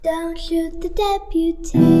Don't shoot the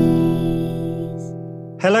deputies.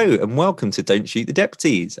 Hello and welcome to Don't Shoot the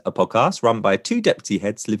Deputies, a podcast run by two deputy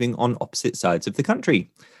heads living on opposite sides of the country.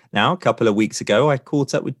 Now, a couple of weeks ago, I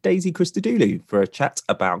caught up with Daisy Christodoulou for a chat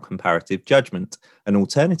about comparative judgment, an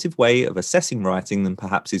alternative way of assessing writing than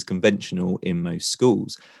perhaps is conventional in most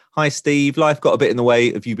schools. Hi, Steve. Life got a bit in the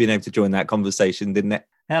way of you being able to join that conversation, didn't it?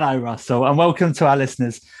 Hello, Russell, and welcome to our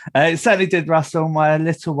listeners. It certainly did, Russell. My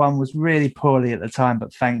little one was really poorly at the time,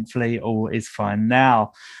 but thankfully all is fine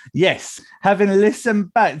now. Yes, having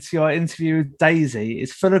listened back to your interview with Daisy,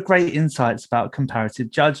 it's full of great insights about comparative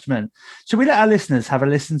judgment. Should we let our listeners have a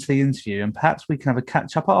listen to the interview and perhaps we can have a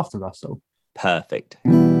catch up after, Russell? Perfect.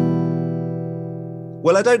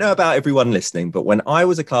 Well, I don't know about everyone listening, but when I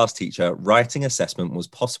was a class teacher, writing assessment was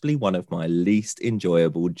possibly one of my least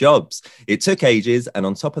enjoyable jobs. It took ages, and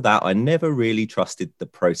on top of that, I never really trusted the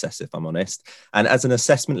process, if I'm honest. And as an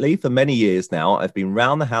assessment lead for many years now, I've been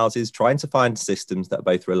round the houses trying to find systems that are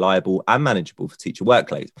both reliable and manageable for teacher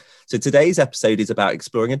workload. So today's episode is about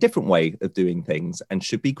exploring a different way of doing things and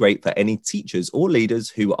should be great for any teachers or leaders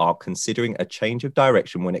who are considering a change of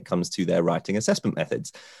direction when it comes to their writing assessment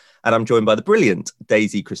methods. And I'm joined by the brilliant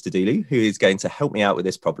Daisy Christodoulou, who is going to help me out with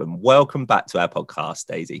this problem. Welcome back to our podcast,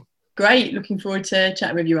 Daisy. Great. Looking forward to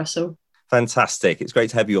chatting with you, Russell. Fantastic. It's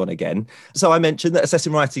great to have you on again. So I mentioned that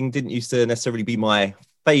assessing writing didn't used to necessarily be my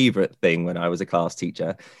favourite thing when I was a class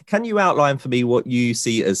teacher. Can you outline for me what you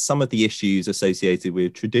see as some of the issues associated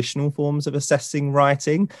with traditional forms of assessing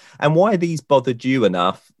writing and why these bothered you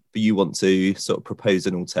enough for you want to sort of propose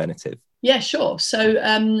an alternative? Yeah, sure. So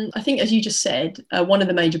I think, as you just said, one of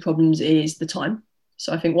the major problems is the time.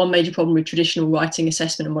 So I think one major problem with traditional writing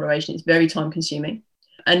assessment and moderation is very time consuming,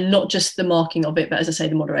 and not just the marking of it, but as I say,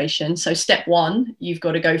 the moderation. So step one, you've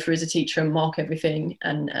got to go through as a teacher and mark everything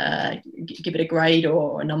and give it a grade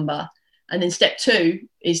or a number. And then step two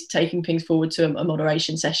is taking things forward to a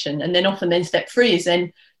moderation session. And then often step three is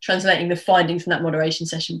then translating the findings from that moderation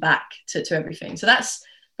session back to everything. So that's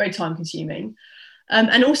very time consuming.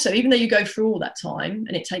 And also, even though you go through all that time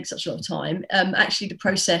and it takes such a lot of time, actually the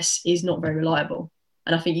process is not very reliable.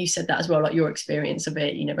 And I think you said that as well, like your experience of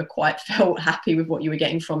it, you never quite felt happy with what you were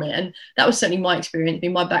getting from it. And that was certainly my experience.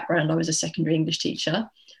 In my background, I was a secondary English teacher,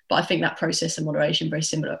 but I think that process and moderation very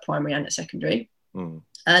similar at primary and at secondary.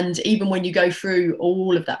 And even when you go through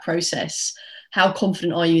all of that process, how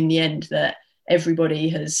confident are you in the end that everybody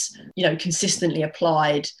has, consistently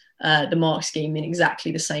applied the mark scheme in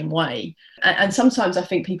exactly the same way? And sometimes I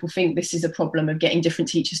think people think this is a problem of getting different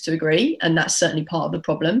teachers to agree, and that's certainly part of the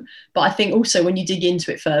problem. But I think also when you dig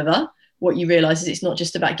into it further, what you realise is it's not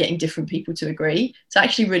just about getting different people to agree. It's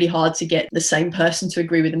actually really hard to get the same person to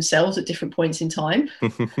agree with themselves at different points in time.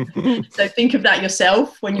 So think of that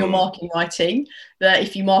yourself when you're marking writing, that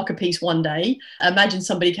if you mark a piece one day, imagine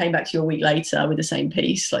somebody came back to you a week later with the same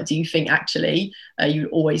piece. Like, do you think actually you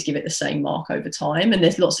would always give it the same mark over time? And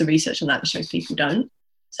there's lots of research on that shows people don't.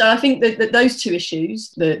 So I think that those two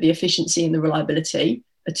issues, the efficiency and the reliability,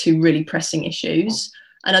 are two really pressing issues.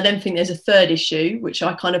 And I then think there's a third issue, which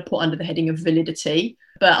I kind of put under the heading of validity.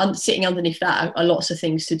 But sitting underneath that are lots of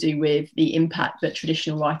things to do with the impact that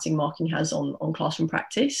traditional writing marking has on classroom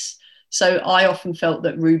practice. So I often felt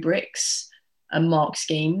that rubrics and mark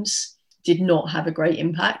schemes did not have a great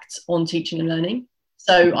impact on teaching and learning.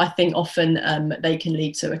 So I think often they can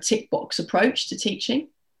lead to a tick box approach to teaching.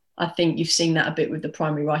 I think you've seen that a bit with the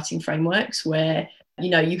primary writing frameworks where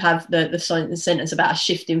you have the sentence about a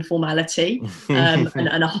shift in formality and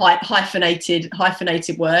a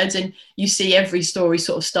hyphenated words. And you see every story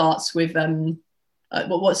sort of starts with,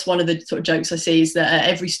 what's one of the sort of jokes I see is that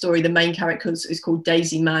every story, the main character is called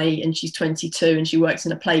Daisy May and she's 22 and she works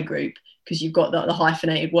in a play group, because you've got the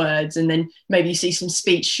hyphenated words. And then maybe you see some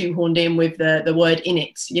speech shoehorned in with the word in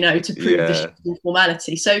it, to prove the shift in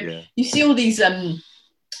formality. So you see all these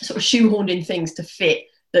sort of shoehorned in things to fit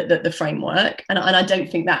the framework, and I don't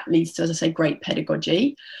think that leads to, as I say, great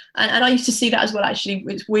pedagogy. And I used to see that as well. Actually,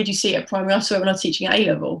 it's weird you see it at primary. I saw it when I was teaching at A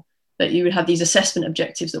level, that you would have these assessment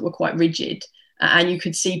objectives that were quite rigid, and you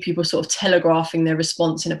could see people sort of telegraphing their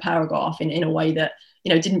response in a paragraph in a way that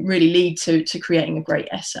didn't really lead to creating a great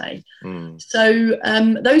essay. So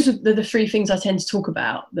those are the three things I tend to talk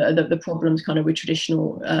about, the problems kind of with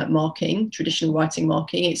traditional writing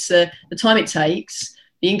marking. It's the time it takes,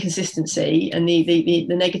 the inconsistency, and the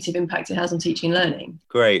negative impact it has on teaching and learning.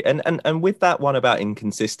 Great. And with that one about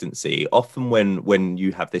inconsistency, often when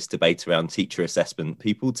you have this debate around teacher assessment,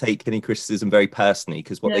 people take any criticism very personally,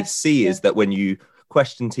 because what they see is that when you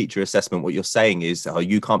question teacher assessment, what you're saying is, oh,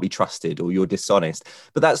 you can't be trusted or you're dishonest.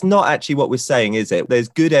 But that's not actually what we're saying, is it? There's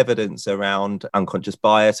good evidence around unconscious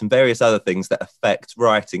bias and various other things that affect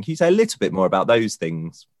writing. Can you say a little bit more about those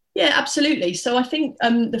things? Yeah, absolutely. So I think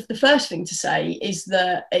the first thing to say is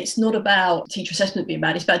that it's not about teacher assessment being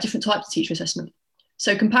bad. It's about different types of teacher assessment.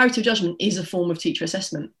 So comparative judgment is a form of teacher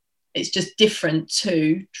assessment. It's just different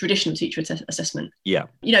to traditional teacher assessment. Yeah.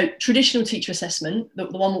 You know, traditional teacher assessment, the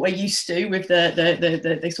one that we're used to with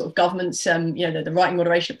the sort of government's, the writing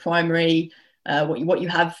moderation at primary, what you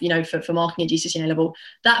have, for marking at GCSE and A level,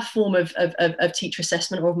 that form of teacher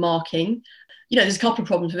assessment or of marking, there's a couple of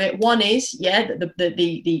problems with it. One is,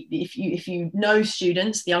 if you know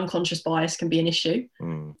students, the unconscious bias can be an issue.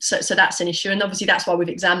 So that's an issue. And obviously that's why with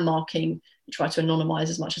exam marking, you try to anonymise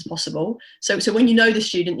as much as possible. So when you know the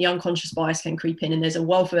student, the unconscious bias can creep in, and there's a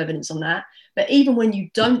wealth of evidence on that. But even when you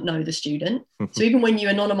don't know the student, so even when you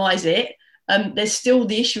anonymise it, there's still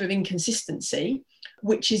the issue of inconsistency,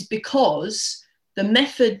 which is because the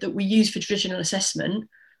method that we use for traditional assessment,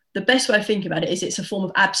 the best way of thinking about it is it's a form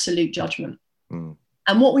of absolute judgment.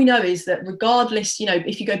 And what we know is that regardless,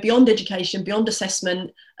 if you go beyond education, beyond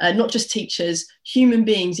assessment, not just teachers, human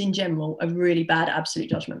beings in general are really bad at absolute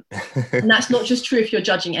judgment. And that's not just true if you're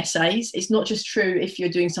judging essays. It's not just true if you're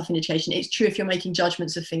doing stuff in education. It's true if you're making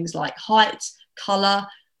judgments of things like height, colour,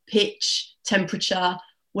 pitch, temperature.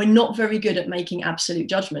 We're not very good at making absolute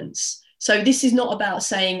judgments. So this is not about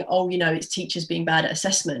saying, it's teachers being bad at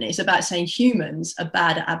assessment. It's about saying humans are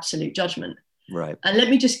bad at absolute judgment. Right. And let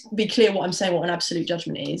me just be clear what I'm saying, what an absolute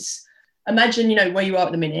judgment is. Imagine, where you are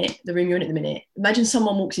at the minute, the room you're in at the minute. Imagine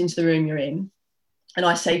someone walks into the room you're in and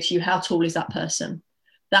I say to you, how tall is that person?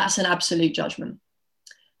 That's an absolute judgment.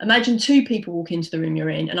 Imagine two people walk into the room you're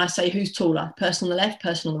in and I say, who's taller? Person on the left,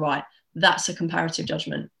 person on the right. That's a comparative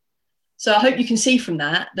judgment. So I hope you can see from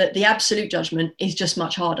that the absolute judgment is just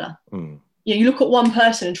much harder. You look at one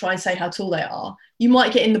person and try and say how tall they are, you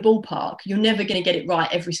might get in the ballpark. You're never going to get it right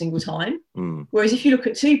every single time. Whereas if you look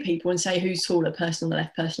at two people and say who's taller, person on the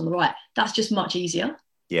left, person on the right, that's just much easier.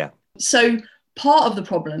 Yeah. So part of the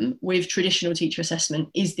problem with traditional teacher assessment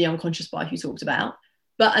is the unconscious bias you talked about.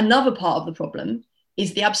 But another part of the problem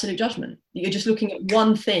is the absolute judgment. You're just looking at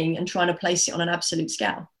one thing and trying to place it on an absolute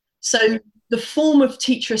scale. So the form of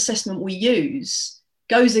teacher assessment we use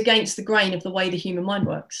goes against the grain of the way the human mind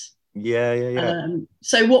works. Yeah.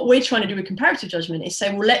 So what we're trying to do with comparative judgment is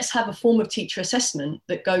say, well, let's have a form of teacher assessment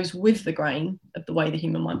that goes with the grain of the way the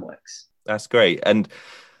human mind works. That's great. And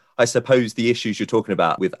I suppose the issues you're talking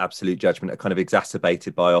about with absolute judgment are kind of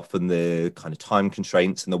exacerbated by often the kind of time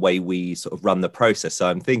constraints and the way we sort of run the process. So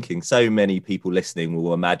I'm thinking so many people listening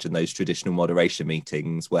will imagine those traditional moderation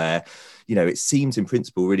meetings where, it seems in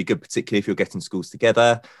principle really good, particularly if you're getting schools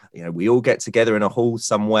together. We all get together in a hall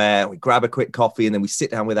somewhere, we grab a quick coffee and then we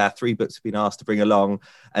sit down with our 3 books we've been asked to bring along.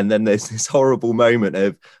 And then there's this horrible moment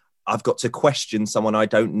of, I've got to question someone I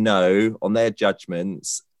don't know on their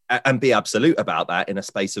judgments and be absolute about that in a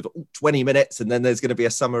space of 20 minutes. And then there's going to be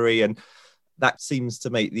a summary, and that seems to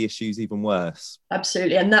make the issues even worse.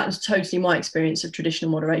 Absolutely. And that was totally my experience of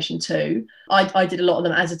traditional moderation too. I did a lot of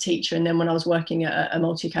them as a teacher. And then when I was working at a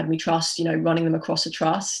multi-academy trust, running them across a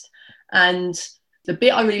trust. And the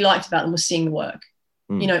bit I really liked about them was seeing the work.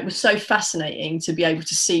 It was so fascinating to be able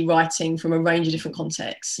to see writing from a range of different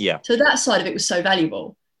contexts. Yeah. So that side of it was so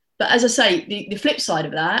valuable. But as I say, the flip side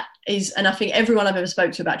of that is, and I think everyone I've ever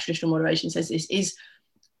spoke to about traditional moderation says this, is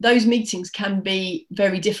those meetings can be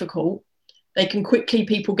very difficult. They can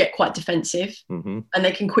people get quite defensive, and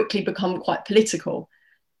they can quickly become quite political.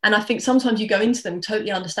 And I think sometimes you go into them totally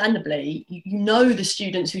understandably, you know the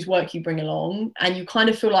students whose work you bring along, and you kind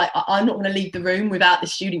of feel like, I'm not going to leave the room without the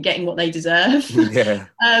student getting what they deserve. Yeah.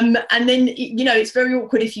 And then, it's very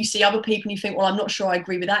awkward if you see other people and you think, well, I'm not sure I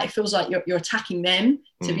agree with that. It feels like you're attacking them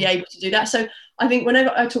to be able to do that. So I think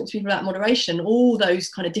whenever I talk to people about moderation, all those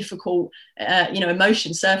kind of difficult,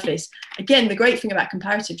 emotions surface. Again, the great thing about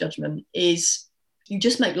comparative judgment is you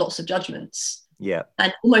just make lots of judgments. Yeah.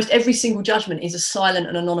 And almost every single judgment is a silent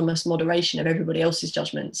and anonymous moderation of everybody else's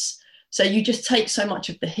judgments. So you just take so much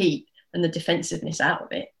of the heat and the defensiveness out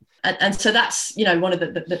of it. And so that's, one of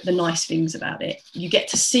the nice things about it. You get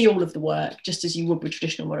to see all of the work just as you would with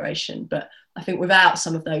traditional moderation. But I think without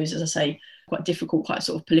some of those, as I say, quite difficult, quite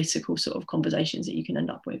sort of political sort of conversations that you can end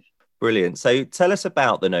up with. Brilliant. So tell us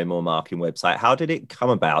about the No More Marking website. How did it come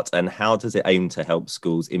about and how does it aim to help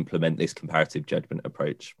schools implement this comparative judgment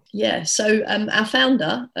approach? Yeah, so our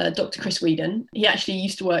founder, Dr. Chris Whedon, he actually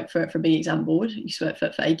used to work for Big Exam Board. He used to work for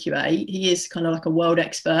AQA. He is kind of like a world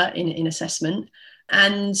expert in assessment.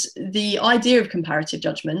 And the idea of comparative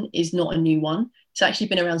judgment is not a new one. It's actually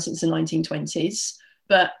been around since the 1920s.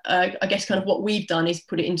 But I guess kind of what we've done is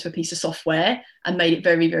put it into a piece of software and made it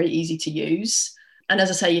very, very easy to use. And as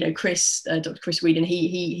I say, Dr. Chris Whedon,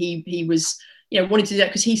 he was, wanted to do that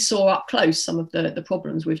because he saw up close some of the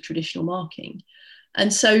problems with traditional marking.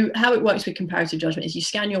 And so how it works with comparative judgment is you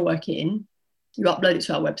scan your work in, you upload it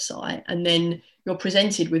to our website, and then you're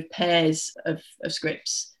presented with pairs of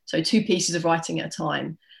scripts. So 2 pieces of writing at a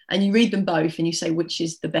time. And you read them both and you say, which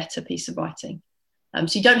is the better piece of writing?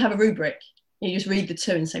 So you don't have a rubric. You just read the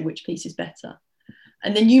 2 and say which piece is better.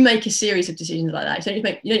 And then you make a series of decisions like that. So you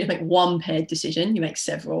don't just make one paired decision, you make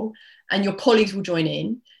several. And your colleagues will join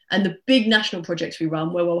in. And the big national projects we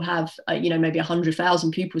run, where we'll have, maybe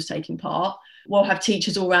 100,000 pupils taking part, we'll have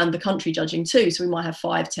teachers all around the country judging too. So we might have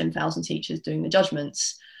 5,000-10,000 teachers doing the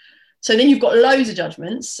judgments. So then you've got loads of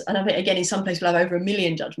judgments. And I think, again, in some places we'll have over 1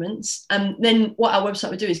 million judgments. And then what our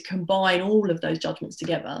website will do is combine all of those judgments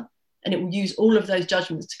together. And it will use all of those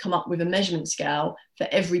judgments to come up with a measurement scale for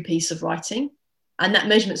every piece of writing. And that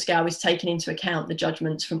measurement scale is taken into account the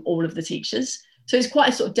judgments from all of the teachers. So it's quite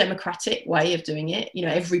a sort of democratic way of doing it.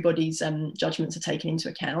 Everybody's judgments are taken into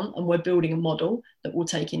account, and we're building a model that will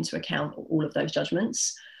take into account all of those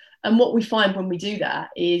judgments. And what we find when we do that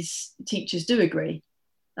is teachers do agree.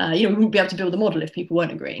 We wouldn't be able to build a model if people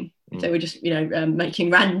weren't agreeing. If they were just, making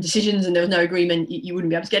random decisions and there was no agreement, you wouldn't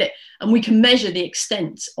be able to get it. And we can measure the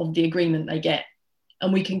extent of the agreement they get.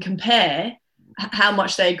 And we can compare how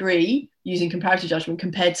much they agree using comparative judgment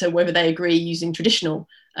compared to whether they agree using traditional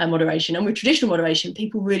moderation. And with traditional moderation,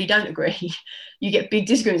 people really don't agree. You get big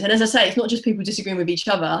disagreements. And as I say, it's not just people disagreeing with each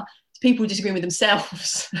other, it's people disagreeing with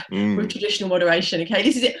themselves with traditional moderation. Okay,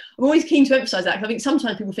 this is it. I'm always keen to emphasize that, because I think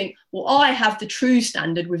sometimes people think, well, I have the true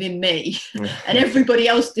standard within me and everybody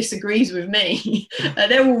else disagrees with me.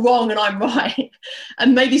 They're all wrong and I'm right.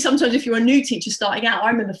 And maybe sometimes if you're a new teacher starting out, I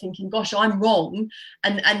remember thinking, gosh, I'm wrong.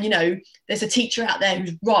 And there's a teacher out there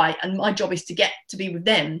who's right and my job is to get to be with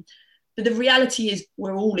them. But the reality is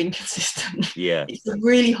we're all inconsistent. Yeah. It's a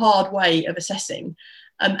really hard way of assessing.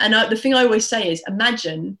 The thing I always say is,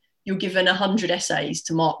 imagine you're given 100 essays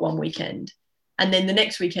to mark one weekend, and then the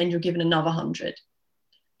next weekend you're given another 100,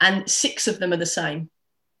 and 6 of them are the same.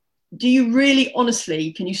 Do you really,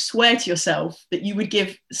 honestly, can you swear to yourself that you would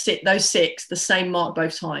give those 6 the same mark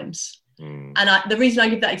both times? And the reason I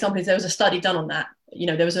give that example is there was a study done on that.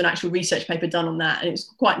 There was an actual research paper done on that, and it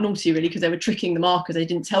was quite naughty really, because they were tricking the markers. They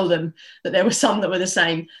didn't tell them that there were some that were the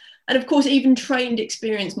same. And of course, even trained,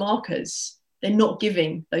 experienced markers, they're not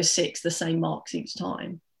giving those 6 the same marks each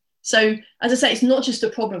time. So as I say, it's not just a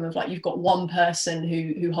problem of like you've got one person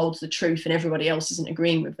who holds the truth and everybody else isn't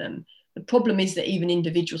agreeing with them. The problem is that even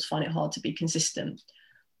individuals find it hard to be consistent.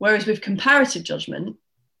 Whereas with comparative judgment,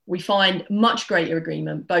 we find much greater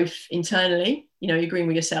agreement, both internally, agreeing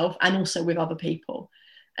with yourself, and also with other people.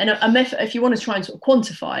 And a method, if you want to try and sort of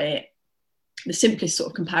quantify it, the simplest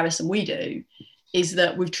sort of comparison we do is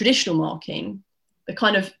that with traditional marking, the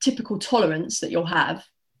kind of typical tolerance that you'll have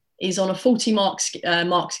is on a 40 mark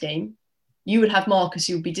scheme, you would have markers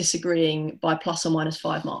who would be disagreeing by plus or minus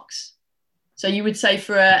 5 marks. So you would say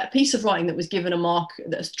for a piece of writing that was given a mark,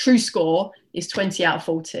 that's true score is 20 out of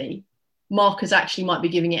 40, markers actually might be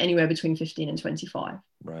giving it anywhere between 15 and 25.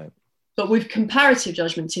 Right. But with comparative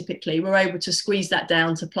judgment, typically, we're able to squeeze that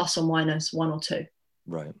down to plus or minus 1 or 2.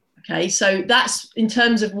 Right. Okay, so that's, in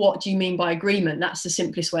terms of what do you mean by agreement, that's the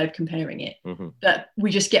simplest way of comparing it. But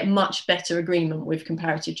we just get much better agreement with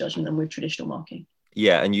comparative judgment than with traditional marking.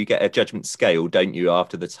 Yeah, and you get a judgment scale, don't you,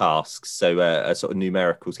 after the tasks? So a sort of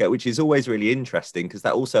numerical scale, which is always really interesting, because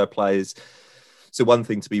that also applies. So one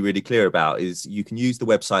thing to be really clear about is you can use the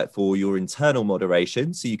website for your internal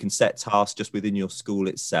moderation. So you can set tasks just within your school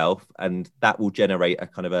itself, and that will generate a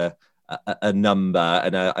kind of a number.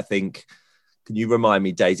 And I think, can you remind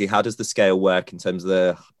me, Daisy, how does the scale work in terms of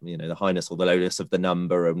the highness or the lowness of the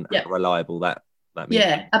number, and how reliable that means?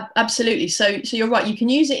 Yeah, absolutely. So you're right. You can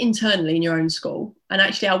use it internally in your own school, and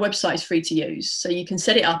actually our website is free to use. So you can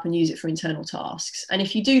set it up and use it for internal tasks. And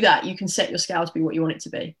if you do that, you can set your scale to be what you want it to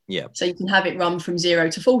be. Yeah. So you can have it run from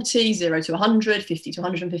 0 to 40, 0 to 100, 50 to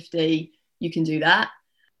 150. You can do that.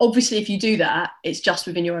 Obviously, if you do that, it's just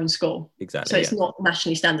within your own school. Exactly. So it's not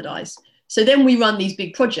nationally standardized. So then we run these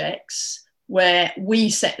big projects where we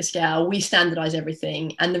set the scale, we standardize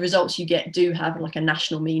everything, and the results you get do have like a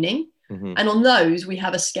national meaning. And on those, we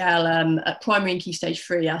have a scale at primary and key stage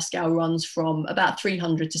 3, our scale runs from about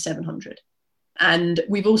 300 to 700. And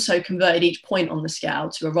we've also converted each point on the scale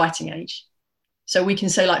to a writing age. So we can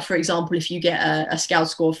say, like, for example, if you get a scale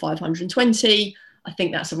score of 520, I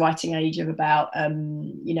think that's a writing age of about,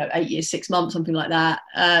 8 years, 6 months, something like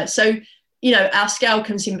that. So our scale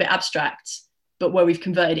can seem a bit abstract, but where we've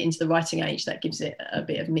converted it into the writing age, that gives it a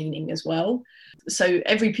bit of meaning as well. So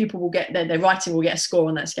every pupil will get their writing will get a score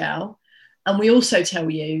on that scale. And we also tell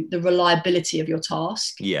you the reliability of your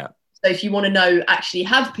task. Yeah. So if you want to know, actually,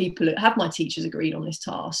 have my teachers agreed on this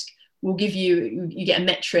task, we'll give you get a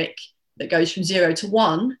metric that goes from 0 to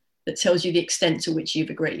 1 that tells you the extent to which you've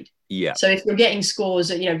agreed. Yeah. So if you're getting scores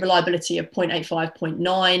at, reliability of 0.85,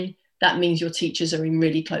 0.9, that means your teachers are in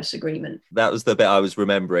really close agreement. That was the bit I was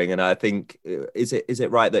remembering. And I think, is it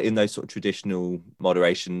right that in those sort of traditional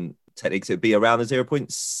moderation techniques, it'd be around the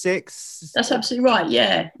 0.6? That's absolutely right.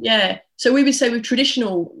 Yeah. So we would say with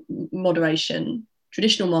traditional moderation,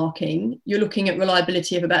 traditional marking, you're looking at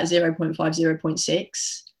reliability of about 0.5,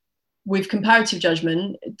 0.6. With comparative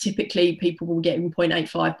judgment, typically people will get in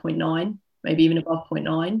 0.85, 0.9, maybe even above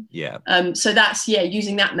 0.9. Yeah. So that's,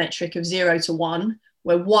 using that metric of 0 to 1,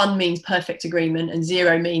 where 1 means perfect agreement and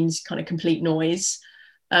 0 means kind of complete noise.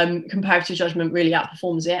 Comparative judgment really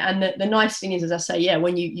outperforms it. And the nice thing is, as I say,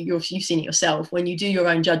 when you've seen it yourself, when you do your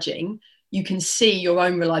own judging, you can see your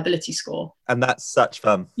own reliability score. And that's such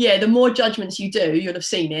fun. Yeah, the more judgments you do, you'll have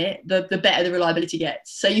seen it, the better the reliability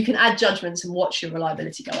gets. So you can add judgments and watch your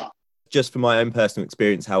reliability go up. Just from my own personal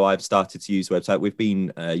experience, how I've started to use the website, we've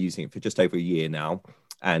been using it for just over a year now.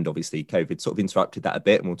 And obviously COVID sort of interrupted that a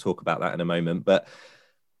bit, and we'll talk about that in a moment. But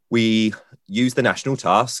we use the national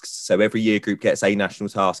tasks. So every year group gets a national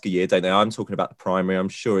task a year, don't they? I'm talking about the primary. I'm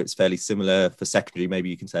sure it's fairly similar for secondary. Maybe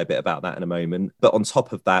you can say a bit about that in a moment. But on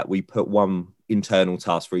top of that, we put one internal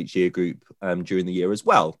task for each year group during the year as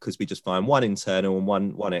well, because we just find one internal and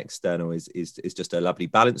one external is just a lovely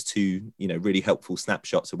balance to, really helpful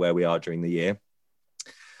snapshots of where we are during the year.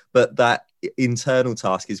 But that internal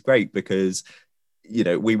task is great because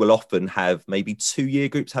we will often have maybe 2 year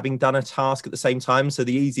groups having done a task at the same time. So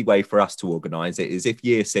the easy way for us to organise it is if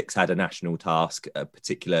year 6 had a national task a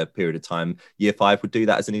particular period of time, year 5 would do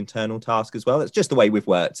that as an internal task as well. That's just the way we've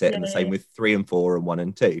worked it. And the same with 3 and 4 and 1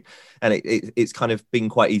 and 2. And it's kind of been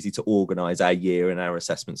quite easy to organise our year and our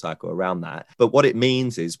assessment cycle around that. But what it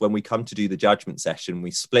means is when we come to do the judgment session,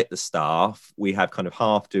 we split the staff. We have kind of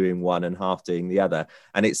half doing one and half doing the other.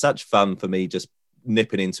 And it's such fun for me just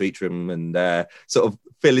nipping into each room and sort of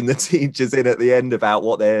filling the teachers in at the end about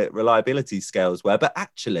what their reliability scales were. But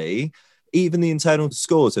actually, even the internal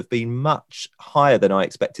scores have been much higher than I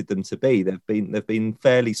expected them to be. They've been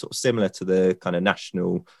fairly sort of similar to the kind of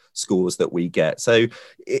national scores that we get. So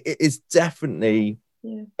it is definitely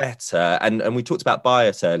better. And we talked about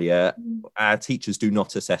bias earlier. Our teachers do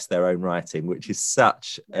not assess their own writing, which is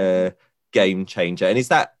such a game changer.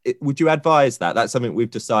 And would you advise that? That's something we've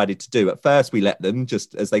decided to do. At first we let them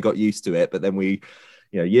just as they got used to it, but then we,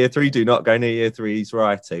 year 3, do not go near year 3's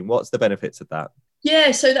writing. What's the benefits of that?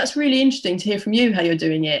 Yeah, so that's really interesting to hear from you how you're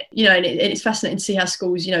doing it. And it's fascinating to see how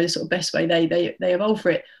schools, the sort of best way they evolve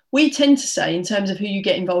for it. We tend to say, in terms of who you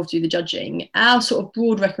get involved to do the judging, our sort of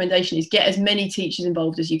broad recommendation is get as many teachers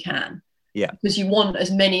involved as you can. Yeah. Because you want as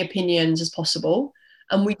many opinions as possible.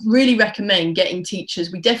 And we really recommend getting teachers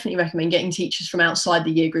from outside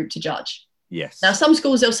the year group to judge. Yes. Now, some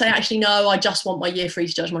schools, they'll say, actually, no, I just want my year 3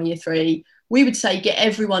 to judge my year 3. We would say get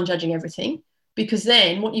everyone judging everything, because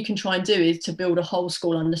then what you can try and do is to build a whole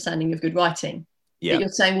school understanding of good writing. Yeah. You're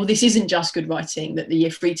saying, well, this isn't just good writing, that the year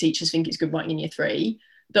 3 teachers think it's good writing in year 3,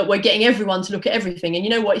 but we're getting everyone to look at everything. And you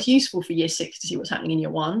know what? It's useful for year 6 to see what's happening in year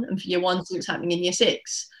 1, and for year 1 to see what's happening in year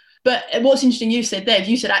 6. But what's interesting, you said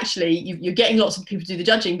actually you're getting lots of people to do the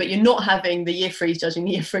judging, but you're not having the year 3s judging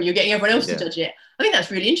the year 3. You're getting everyone else to judge it. I think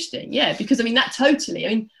that's really interesting. Yeah, because that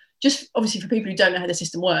totally, just obviously for people who don't know how the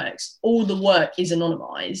system works, all the work is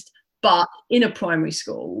anonymized. But in a primary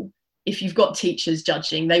school, if you've got teachers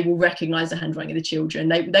judging, they will recognize the handwriting of the children.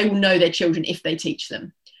 They will know their children if they teach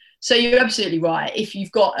them. So you're absolutely right. If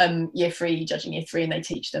you've got year 3 judging year 3 and they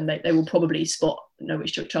teach them, they will probably know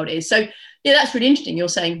which child it is. So yeah, that's really interesting. You're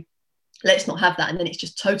saying, let's not have that, and then it's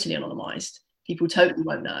just totally anonymized. People totally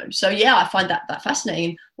won't know. So yeah, I find that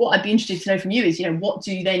fascinating. What I'd be interested to know from you is, what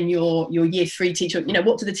do then your year 3 teacher,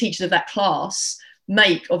 what do the teachers of that class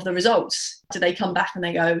make of the results? Do they come back and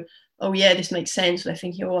they go, oh yeah, this makes sense? Or they're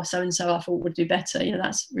thinking, oh, so-and-so I thought would do better.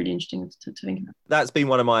 That's really interesting to think about. That's been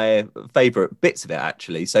one of my favourite bits of it,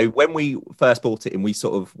 actually. So when we first bought it in, we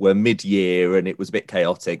sort of were mid-year and it was a bit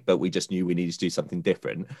chaotic, but we just knew we needed to do something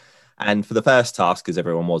different. And for the first task, because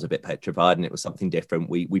everyone was a bit petrified and it was something different,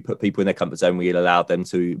 we put people in their comfort zone. We allowed them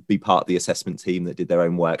to be part of the assessment team that did their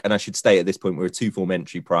own work. And I should state at this point, we're a 2-form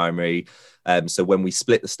entry primary. So when we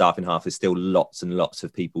split the staff in half, there's still lots and lots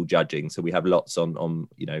of people judging. So we have lots on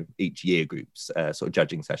each year group's sort of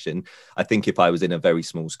judging session. I think if I was in a very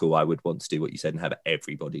small school, I would want to do what you said and have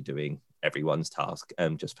everybody doing everyone's task,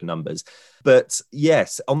 just for numbers. But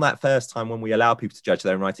yes, on that first time when we allow people to judge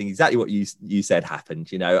their own writing, exactly what you said happened.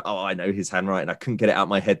 I know his handwriting. I couldn't get it out of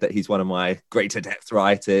my head that he's one of my greater depth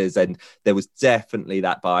writers. And there was definitely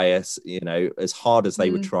that bias, as hard as they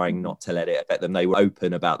were trying not to let it affect them, they were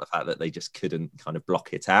open about the fact that they just couldn't kind of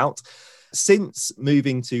block it out. Since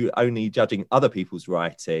moving to only judging other people's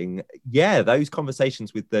writing, those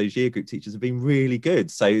conversations with those year group teachers have been really good.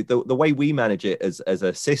 So the way we manage it as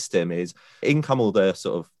a system is in come all the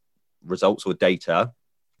sort of results or data.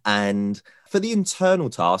 And for the internal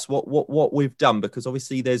tasks, what we've done, because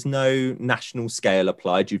obviously there's no national scale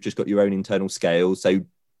applied, you've just got your own internal scale. So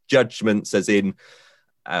judgments as in,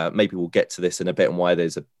 maybe we'll get to this in a bit and why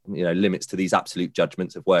there's limits to these absolute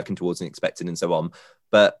judgments of working towards and expecting and so on.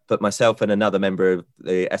 But myself and another member of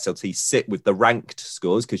the SLT sit with the ranked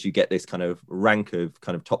scores, because you get this kind of rank of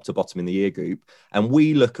kind of top to bottom in the year group. And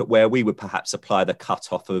we look at where we would perhaps apply the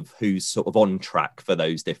cutoff of who's sort of on track for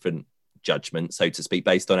those different judgment, so to speak,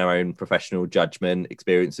 based on our own professional judgment,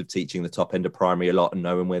 experience of teaching the top end of primary a lot and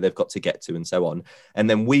knowing where they've got to get to and so on. And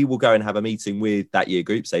then we will go and have a meeting with that year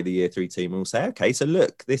group, say the year 3 team, and we'll say, okay, so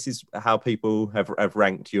look, this is how people have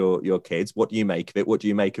ranked your kids. What do you make of it? What do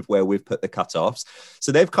you make of where we've put the cutoffs?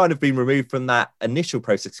 So they've kind of been removed from that initial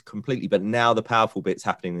process completely, but now the powerful bit's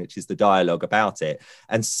happening, which is the dialogue about it.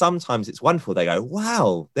 And sometimes it's wonderful. They go,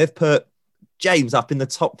 wow, they've put James up in the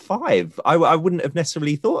top 5. I wouldn't have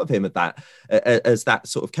necessarily thought of him as that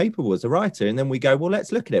sort of capable as a writer. And then we go, well,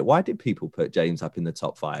 let's look at it. Why did people put James up in the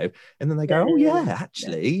top 5? And then they go,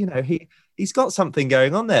 actually, he's got something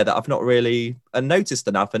going on there that I've not really noticed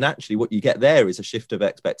enough. And actually what you get there is a shift of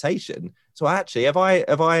expectation. So actually, am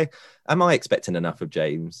I expecting enough of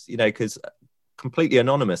James? Because completely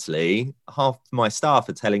anonymously, half my staff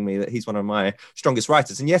are telling me that he's one of my strongest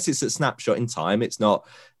writers. And yes, it's a snapshot in time. It's not,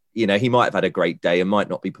 he might have had a great day and might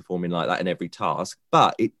not be performing like that in every task,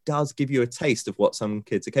 but it does give you a taste of what some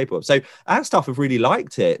kids are capable of. So our staff have really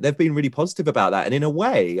liked it. They've been really positive about that. And in a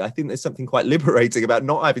way, I think there's something quite liberating about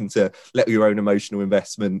not having to let your own emotional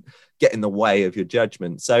investment get in the way of your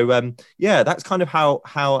judgment. So that's kind of how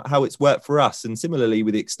it's worked for us. And similarly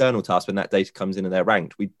with the external tasks, when that data comes in and they're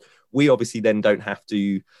ranked, we obviously then don't have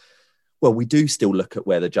to. Well, we do still look at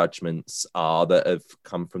where the judgments are that have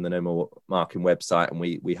come from the No More Marking website, and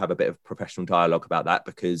we have a bit of professional dialogue about that,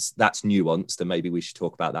 because that's nuanced, and maybe we should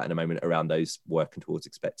talk about that in a moment around those working towards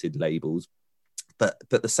expected labels. But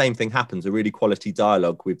the same thing happens, a really quality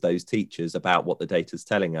dialogue with those teachers about what the data's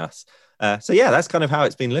telling us. That's kind of how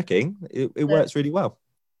it's been looking. It works really well.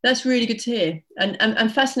 That's really good to hear.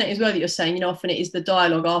 And fascinating as well that you're saying, often it is the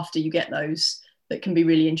dialogue after you get those that can be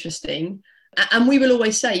really interesting. And we will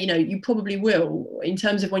always say, you probably will, in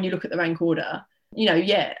terms of when you look at the rank order, 80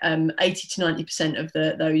 to 90%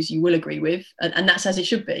 of those you will agree with. And that's as it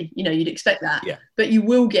should be. You'd expect that. Yeah. But it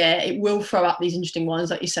will throw up these interesting ones,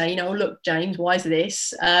 like you say, look, James, why is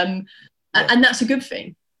this? And that's a good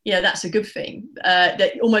thing. That's a good thing.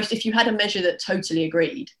 That almost if you had a measure that totally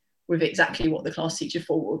agreed with exactly what the class teacher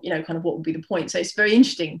thought, kind of what would be the point. So it's very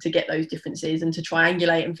interesting to get those differences and to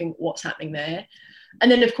triangulate and think what's happening there. And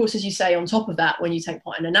then, of course, as you say, on top of that, when you take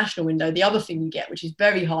part in a national window, the other thing you get, which is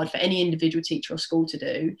very hard for any individual teacher or school to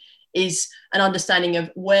do, is an understanding of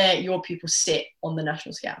where your pupils sit on the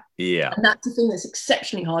national scale. Yeah. And that's a thing that's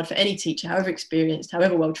exceptionally hard for any teacher, however experienced,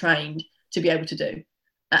 however well trained, to be able to do.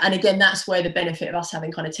 And again, that's where the benefit of us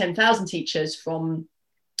having kind of 10,000 teachers from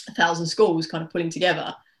 1,000 schools kind of pulling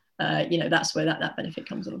together, that's where that benefit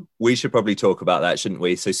comes in. We should probably talk about that, shouldn't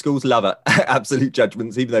we? So schools love absolute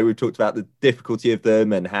judgments, even though we've talked about the difficulty of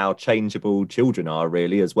them and how changeable children are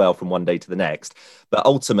really as well from one day to the next. But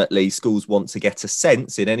ultimately, schools want to get a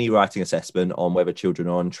sense in any writing assessment on whether children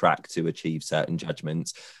are on track to achieve certain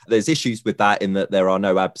judgments. There's issues with that in that there are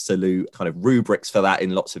no absolute kind of rubrics for that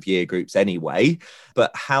in lots of year groups anyway.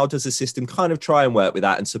 But how does the system kind of try and work with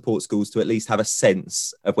that and support schools to at least have a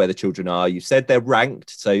sense of where the children are? You said they're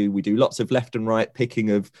ranked, so we do lots of left and right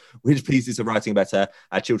picking of which pieces of writing are better.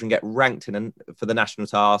 Our children get ranked for the national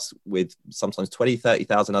task with sometimes 20,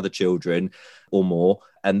 30,000 other children or more.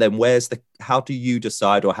 And then how do you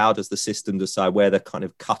decide, or how does the system decide where the kind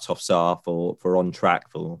of cutoffs are for on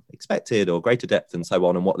track, for expected or greater depth and so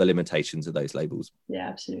on, and what the limitations of those labels? Yeah,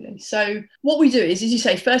 absolutely. So what we do is, as you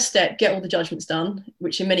say, first step, get all the judgments done,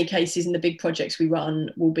 which in many cases in the big projects we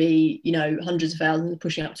run will be, hundreds of thousands,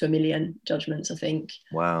 pushing up to 1 million judgments, I think.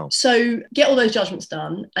 Wow. So get all those judgments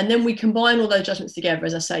done, and then we combine all those judgments together,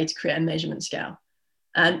 as I say, to create a measurement scale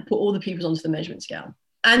and put all the pupils onto the measurement scale.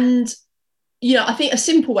 And I think a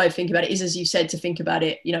simple way of thinking about it is, as you said, to think about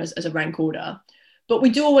it, as a rank order. But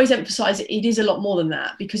we do always emphasize it is a lot more than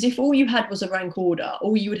that, because if all you had was a rank order,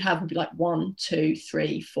 all you would have would be like 1, 2,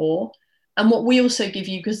 3, 4. And what we also give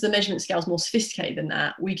you, because the measurement scale is more sophisticated than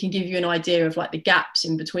that, we can give you an idea of like the gaps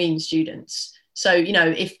in between students. So,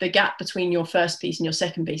 if the gap between your first piece and your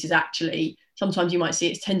second piece is actually, sometimes you might see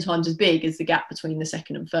it's 10 times as big as the gap between the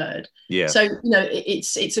second and third. Yeah. So,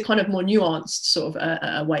 it's a kind of more nuanced sort of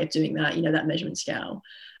a way of doing that, that measurement scale.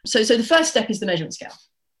 So the first step is the measurement scale.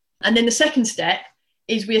 And then the second step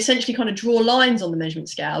is we essentially kind of draw lines on the measurement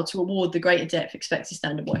scale to award the greater depth expected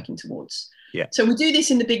standard working towards. Yeah. So we do this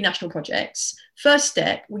in the big national projects. First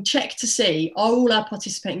step, we check to see, are all our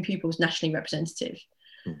participating pupils nationally representative?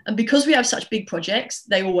 And because we have such big projects,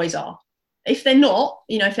 they always are. If they're not,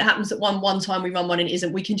 if it happens that one time we run one and it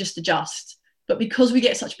isn't, we can just adjust. But because we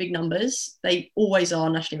get such big numbers, they always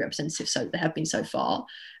are nationally representative. So they have been so far.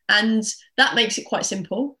 And that makes it quite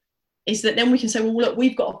simple, is that then we can say, well, look,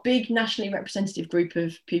 we've got a big nationally representative group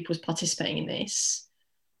of pupils participating in this.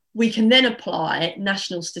 We can then apply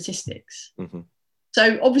national statistics. Mm-hmm.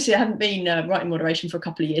 So obviously I haven't been writing moderation for a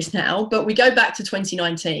couple of years now, but we go back to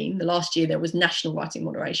 2019, the last year there was national writing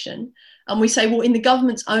moderation. And we say, well, in the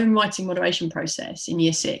government's own writing moderation process in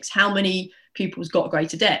year 6, how many pupils got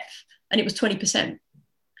greater depth? And it was 20%.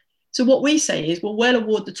 So what we say is, well, we'll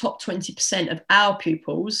award the top 20% of our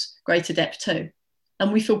pupils greater depth too.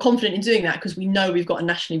 And we feel confident in doing that because we know we've got a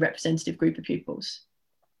nationally representative group of pupils.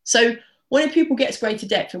 So when a pupil gets greater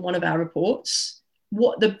depth in one of our reports,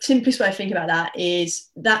 what the simplest way of thinking about that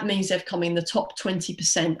is that means they've come in the top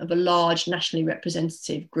 20% of a large nationally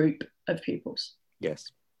representative group of pupils. Yes.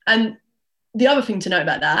 And the other thing to note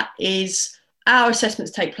about that is our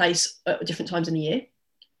assessments take place at different times in the year.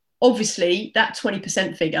 Obviously, that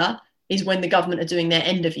 20% figure is when the government are doing their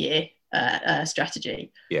end of year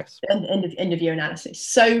strategy. Yes. End of year analysis.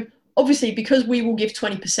 So obviously, because we will give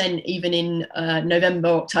 20% even in November,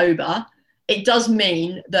 October, it does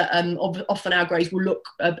mean that often our grades will look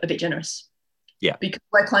a bit generous. Yeah. Because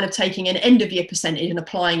we're kind of taking an end of year percentage and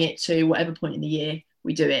applying it to whatever point in the year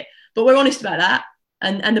we do it. But we're honest about that.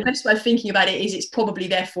 And the best way of thinking about it is it's probably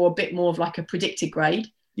therefore a bit more of like a predicted grade.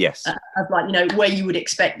 Yes. Of like, where you would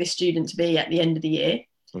expect this student to be at the end of the year.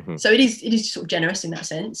 Mm-hmm. So it is sort of generous in that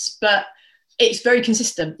sense, but it's very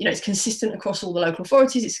consistent. It's consistent across all the local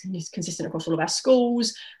authorities. It's consistent across all of our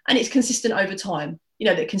schools, and it's consistent over time.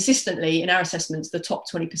 That consistently in our assessments, the top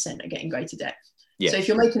 20% are getting greater depth. Yes. So if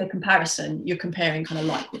you're making a comparison, you're comparing kind of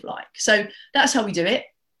like with like. So that's how we do it.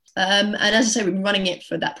 And as I say, we've been running it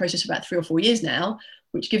for that process for about 3 or 4 years now,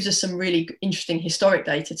 which gives us some really interesting historic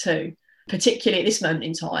data too, particularly at this moment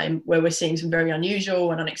in time where we're seeing some very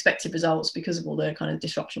unusual and unexpected results because of all the kind of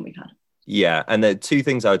disruption we've had. Yeah. And there are 2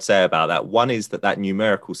 things I would say about that. One is that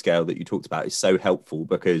numerical scale that you talked about is so helpful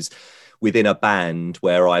because within a band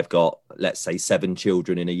where I've got, let's say, 7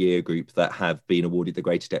 children in a year group that have been awarded the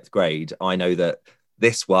greater depth grade, I know that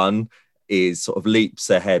this one is sort of leaps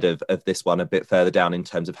ahead of this one a bit further down in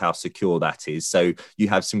terms of how secure that is. So you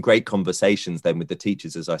have some great conversations then with the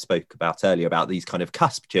teachers, as I spoke about earlier, about these kind of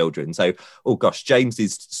cusp children. So, oh gosh, James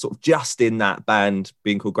is sort of just in that band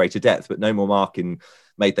being called greater depth, but no more marking,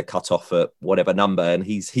 made the cutoff at whatever number, and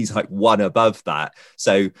he's like 1 above that.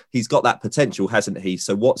 So he's got that potential, hasn't he?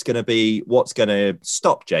 So what's going to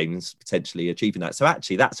stop James potentially achieving that? So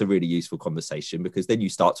actually that's a really useful conversation, because then you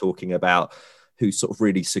start talking about who's sort of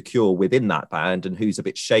really secure within that band and who's a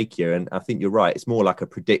bit shakier. And I think you're right. It's more like a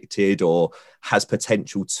predicted or has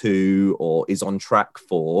potential to or is on track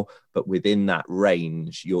for, but within that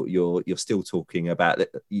range, you're still talking about that.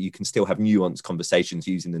 You can still have nuanced conversations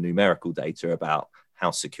using the numerical data about how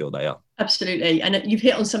secure they are. Absolutely. And you've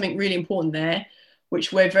hit on something really important there,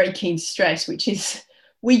 which we're very keen to stress, which is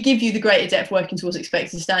we give you the greater depth working towards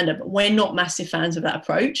expected standard, but we're not massive fans of that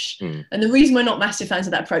approach. And the reason we're not massive fans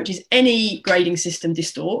of that approach is any grading system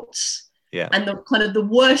distorts. Yeah. And the kind of the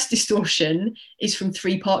worst distortion is from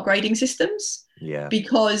 3-part grading systems. Yeah.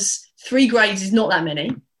 Because 3 grades is not that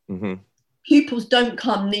many. Mm-hmm. Pupils don't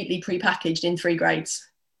come neatly pre-packaged in 3 grades.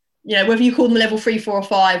 Whether you call them level 3, 4 or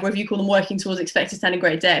 5, whether you call them working towards expected standard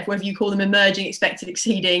greater depth, whether you call them emerging, expected,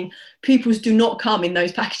 exceeding, pupils do not come in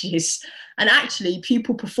those packages. And actually,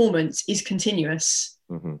 pupil performance is continuous.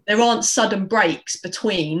 Mm-hmm. There aren't sudden breaks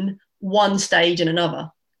between one stage and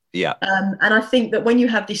another. Yeah. And I think that when you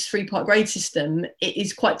have this 3-part grade system, it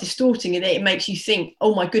is quite distorting, and it makes you think,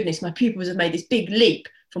 oh my goodness, my pupils have made this big leap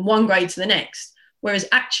from one grade to the next. Whereas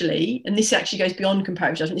actually, and this actually goes beyond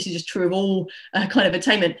comparative judgment, this is just true of all kind of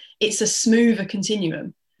attainment, it's a smoother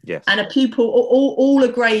continuum. Yes. And a pupil, all a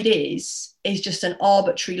grade is just an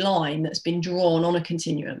arbitrary line that's been drawn on a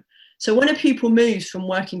continuum. So when a pupil moves from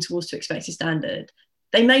working towards to expected standard,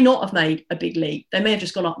 they may not have made a big leap. They may have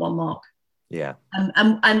just gone up 1 mark. Yeah.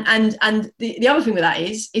 And the other thing with that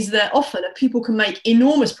is that often a pupil can make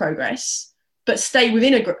enormous progress but stay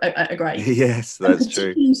within a grade. Yes, that's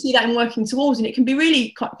true. You see that in working towards, and it can be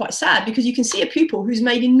really quite sad, because you can see a pupil who's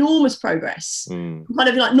made enormous progress, kind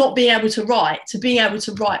of like not being able to write to being able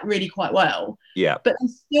to write really quite well. Yeah. But they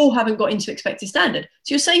still haven't got into expected standard.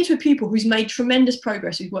 So you're saying to a pupil who's made tremendous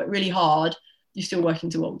progress, who's worked really hard, you're still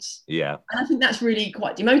working towards. Yeah. And I think that's really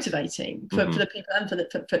quite demotivating for the people and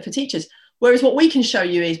for teachers. Whereas what we can show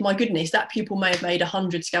you is, my goodness, that pupil may have made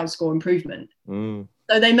 100 scale score improvement.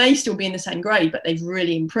 So they may still be in the same grade, but they've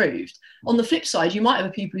really improved. On the flip side, you might have a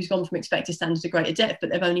pupil who's gone from expected standard to greater depth, but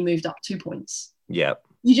they've only moved up 2 points. Yeah.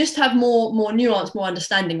 You just have more nuance, more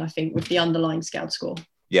understanding, I think, with the underlying scaled score.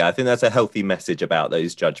 Yeah, I think that's a healthy message about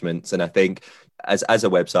those judgments. And I think as a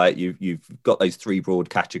website, you've got those 3 broad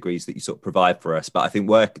categories that you sort of provide for us. But I think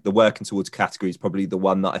the working towards category is probably the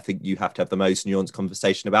one that I think you have to have the most nuanced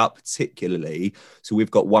conversation about, particularly. So we've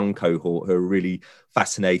got one cohort who are really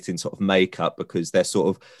fascinating sort of makeup, because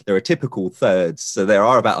they're a typical thirds. So there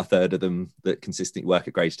are about a third of them that consistently work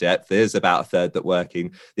at greater depth. There's about a third that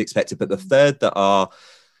working the expected, but the third that are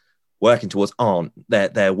working towards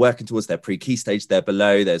they're working towards their pre-key stage, they're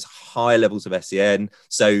below, there's high levels of SEN.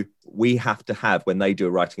 So we have to have, when they do a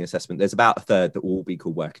writing assessment, there's about a third that will be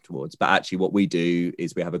called working towards. But actually what we do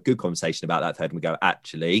is we have a good conversation about that third, and we go,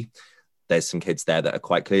 actually, there's some kids there that are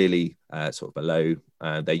quite clearly sort of below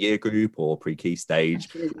their year group or pre-key stage.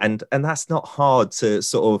 And that's not hard to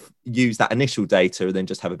sort of use that initial data and then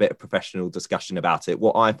just have a bit of professional discussion about it.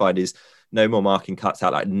 What I find is No More Marking cuts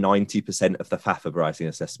out like 90% of the faff of writing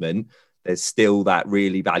assessment. There's still that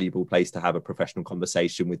really valuable place to have a professional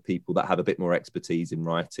conversation with people that have a bit more expertise in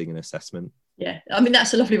writing and assessment. Yeah, I mean,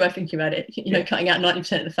 that's a lovely way of thinking about it. Cutting out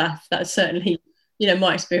 90% of the faff, that's certainly,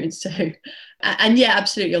 my experience too. And yeah,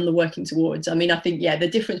 absolutely, on the working towards. I mean, I think, the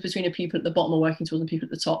difference between a pupil at the bottom of working towards and people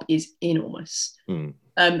at the top is enormous. And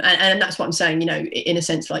that's what I'm saying, in a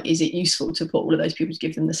sense, like, is it useful to put all of those pupils,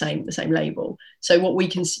 give them the same label? So what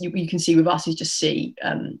you can see with us is just see,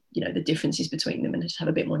 the differences between them and just have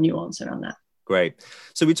a bit more nuance around that. Great.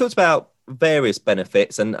 So we talked about various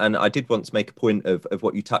benefits, and I did want to make a point of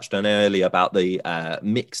what you touched on earlier about the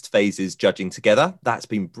mixed phases judging together. That's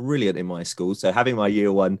been brilliant in my school. So having my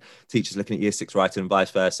year 1 teachers looking at year 6 writing and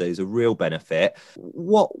vice versa is a real benefit.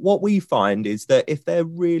 What we find is that if they're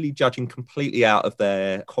really judging completely out of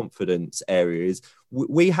their confidence areas,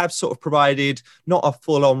 we have sort of provided not a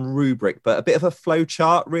full-on rubric, but a bit of a flow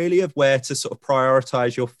chart really of where to sort of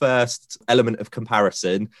prioritize your first element of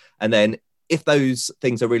comparison. And then if those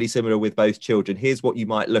things are really similar with both children, here's what you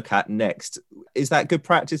might look at next. Is that good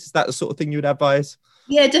practice? Is that the sort of thing you would advise?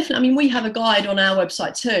 Yeah, definitely. I mean, we have a guide on our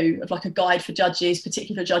website too, of like a guide for judges,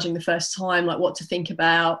 particularly for judging the first time, like what to think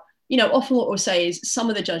about. Often what we'll say is some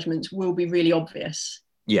of the judgments will be really obvious.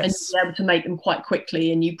 Yes. And you'll be able to make them quite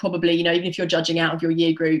quickly. And you probably, even if you're judging out of your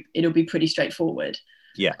year group, it'll be pretty straightforward.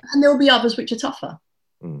 Yeah. And there'll be others which are tougher.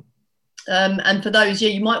 And for those,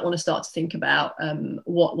 you might want to start to think about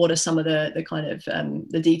what are some of the kind of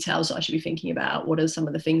the details that I should be thinking about. What are some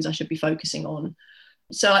of the things I should be focusing on?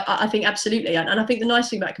 So I think absolutely. And I think the nice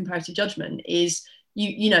thing about comparative judgment is,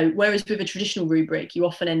 whereas with a traditional rubric, you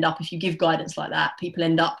often end up, if you give guidance like that, people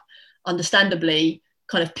end up understandably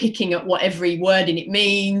kind of picking at what every word in it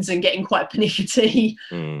means and getting quite pernickety.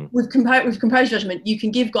 With comparative judgment, you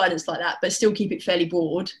can give guidance like that, but still keep it fairly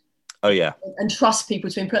broad. Oh, yeah. And trust people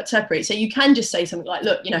to interpret. So you can just say something like,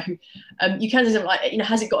 look, you can say something like,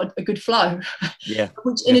 has it got a good flow? Yeah.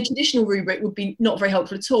 Which in a traditional rubric would be not very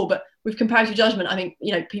helpful at all. But with comparative judgment, I think,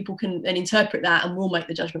 people can then interpret that and will make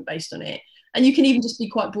the judgment based on it. And you can even just be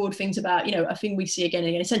quite broad things about, a thing we see again and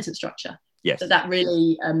again, sentence structure. Yes. So that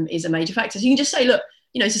really is a major factor. So you can just say, look,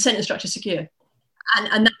 is the sentence structure secure?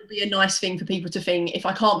 And that would be a nice thing for people to think, if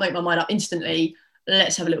I can't make my mind up instantly,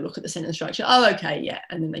 let's have a little look at the sentence structure. Oh, okay, yeah.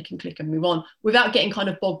 And then they can click and move on without getting kind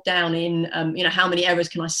of bogged down in, how many errors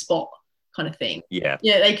can I spot kind of thing. Yeah.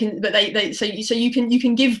 Yeah, they can, but so you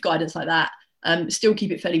can give guidance like that. still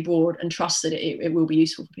keep it fairly broad and trust that it will be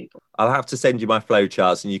useful for people. I'll have to send you my flow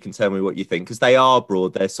charts and you can tell me what you think, because they are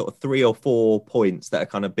broad. There's sort of 3 or 4 points that are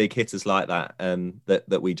kind of big hitters like that,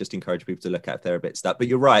 that we just encourage people to look at if they're a bit stuck. But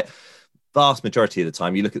you're right. Vast majority of the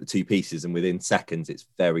time you look at the 2 pieces and within seconds it's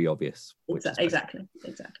very obvious. Exactly.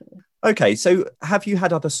 Okay, so have you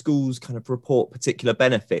had other schools kind of report particular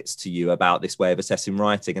benefits to you about this way of assessing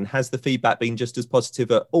writing, and has the feedback been just as positive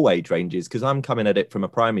at all age ranges? Because I'm coming at it from a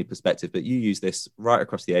primary perspective, but you use this right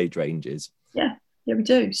across the age ranges. Yeah, we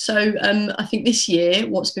do. So I think this year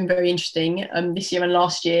what's been very interesting this year and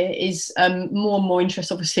last year is more and more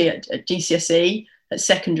interest obviously at GCSE, at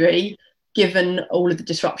secondary, given all of the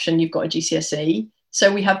disruption you've got at GCSE. So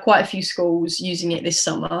we have quite a few schools using it this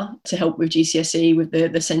summer to help with GCSE with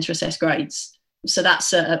the centre assessed grades. So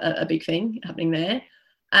that's a big thing happening there.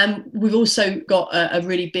 And we've also got a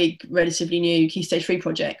really big, relatively new Key Stage 3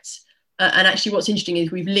 project. And actually what's interesting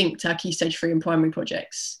is we've linked our Key Stage 3 and primary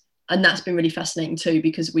projects. And that's been really fascinating too,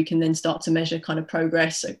 because we can then start to measure kind of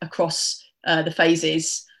progress across the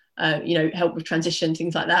phases, help with transition,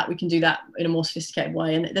 things like that. We can do that in a more sophisticated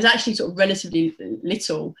way. And there's actually sort of relatively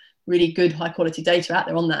little really good high quality data out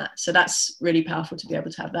there on that. So that's really powerful to be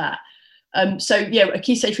able to have that. A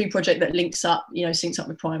Key Stage 3 project that links up, syncs up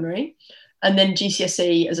with primary. And then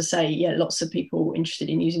GCSE, as I say, lots of people interested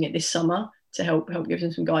in using it this summer to help give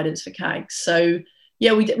them some guidance for CAGs. So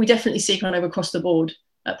we definitely see kind of across the board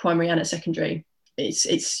at primary and at secondary. It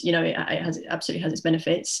absolutely has its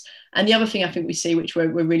benefits. And the other thing I think we see, which we're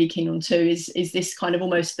really keen on too, is this kind of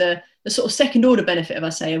almost the sort of second order benefit of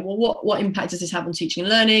us saying, well, what impact does this have on teaching and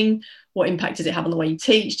learning? What impact does it have on the way you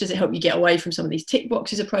teach? Does it help you get away from some of these tick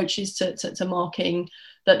boxes approaches to marking?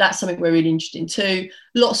 That's something we're really interested in too.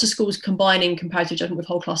 Lots of schools combining comparative judgment with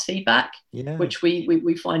whole class feedback, which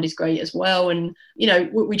we find is great as well. And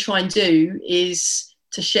what we try and do is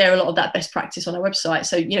to share a lot of that best practice on our website.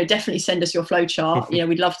 So, definitely send us your flow chart.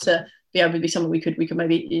 We'd love to be able to be something we could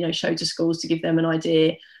maybe, show to schools to give them an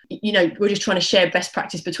idea. We're just trying to share best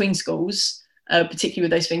practice between schools, particularly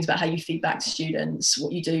with those things about how you feed back to students,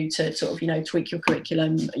 what you do to sort of, tweak your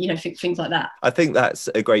curriculum, things like that. I think that's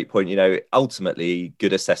a great point. Ultimately,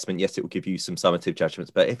 good assessment, yes, it will give you some summative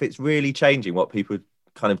judgments, but if it's really changing what people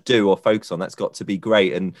kind of do or focus on, that's got to be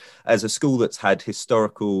great. And as a school that's had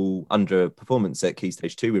historical underperformance at Key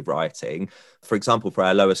Stage 2 with writing, for example, for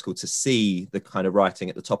our lower school to see the kind of writing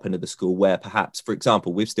at the top end of the school where perhaps, for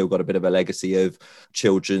example, we've still got a bit of a legacy of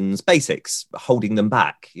children's basics holding them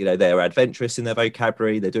back. They're adventurous in their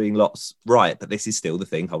vocabulary, they're doing lots right, but this is still the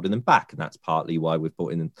thing holding them back. And that's partly why we've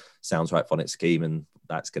brought in Sounds Right phonics scheme, and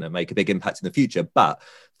that's going to make a big impact in the future. But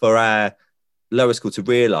for our lower school to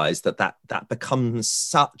realise that becomes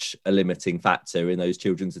such a limiting factor in those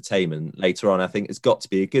children's attainment later on, I think it's got to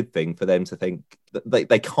be a good thing for them to think that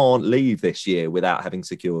they can't leave this year without having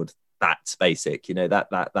secured that basic,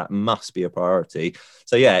 that must be a priority.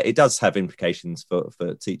 So it does have implications for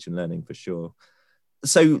teaching and learning for sure.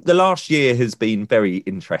 So the last year has been very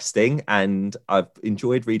interesting and I've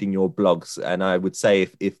enjoyed reading your blogs. And I would say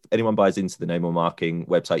if anyone buys into the No More Marking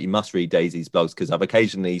website, you must read Daisy's blogs, because I've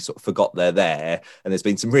occasionally sort of forgot they're there. And there's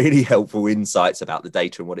been some really helpful insights about the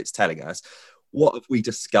data and what it's telling us. What have we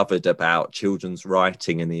discovered about children's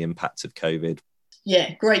writing and the impact of COVID?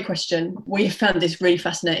 Yeah, great question. We have found this really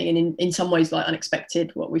fascinating and in some ways like unexpected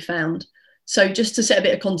what we found. So just to set a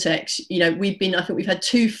bit of context, we've had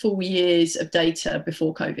 2 full years of data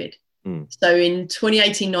before COVID. So in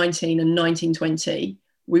 2018-19 and 19-20,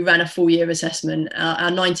 we ran a full year of assessment. Our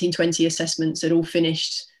 19-20 assessments had all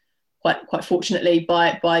finished quite fortunately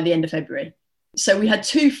by the end of February. So we had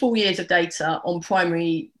 2 full years of data on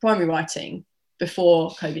primary writing before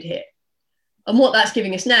COVID hit. And what that's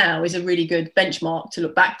giving us now is a really good benchmark to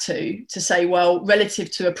look back to say, well,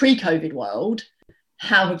 relative to a pre-COVID world,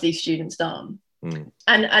 how have these students done?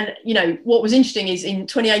 And what was interesting is in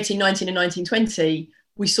 2018, 19 and 19, 20,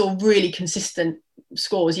 we saw really consistent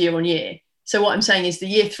scores year on year. So what I'm saying is the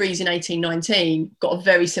year 3s in 18, 19 got a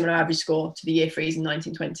very similar average score to the year 3s in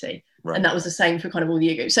 19, 20. Right. And that was the same for kind of all the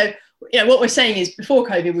year groups. So, what we're saying is before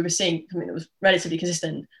COVID, we were seeing something that was relatively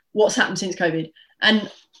consistent. What's happened since COVID?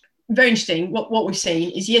 And very interesting, what we've seen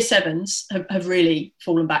is year 7s have really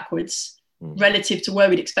fallen backwards relative to where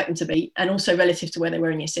we'd expect them to be, and also relative to where they were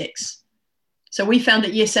in year 6. So we found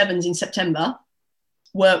that year 7s in September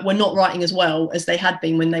were not writing as well as they had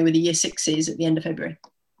been when they were the year 6s at the end of February.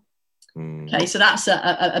 Okay, so that's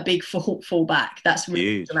a big fall back. That's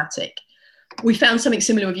really dramatic. We found something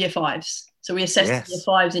similar with year 5s. So we assessed year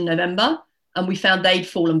 5s in November, and we found they'd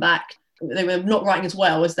fallen back. They were not writing as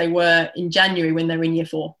well as they were in January when they were in year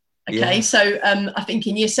 4. Okay, so I think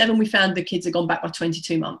in year 7 we found the kids had gone back by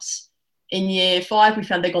 22 months. In year 5, we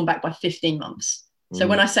found they've gone back by 15 months. So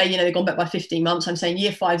when I say, they've gone back by 15 months, I'm saying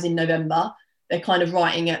year 5's in November. They're kind of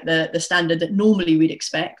writing at the standard that normally we'd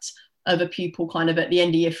expect of a pupil kind of at the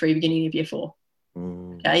end of year 3, beginning of year 4.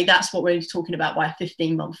 Okay, that's what we're talking about by a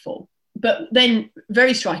 15-month fall. But then,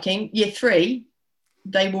 very striking, year 3,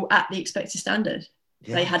 they were at the expected standard.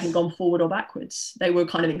 Yes. They hadn't gone forward or backwards. They were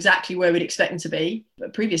kind of exactly where we'd expect them to be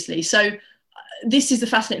previously. So this is the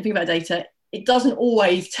fascinating thing about data. It doesn't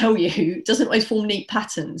always tell you, it doesn't always form neat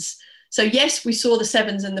patterns. So yes, we saw the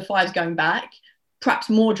 7s and the 5s going back, perhaps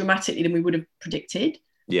more dramatically than we would have predicted.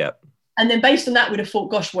 Yeah. And then based on that, we'd have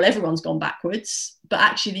thought, gosh, well, everyone's gone backwards. But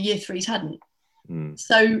actually the year 3s hadn't.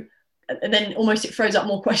 So and then almost it throws up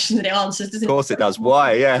more questions than it answers, doesn't it? Of course it does.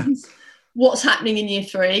 Why? Yeah. What's happening in year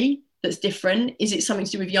 3 that's different? Is it something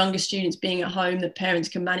to do with younger students being at home, that parents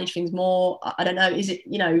can manage things more? I don't know. Is it,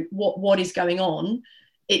 what is going on?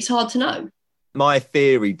 It's hard to know. My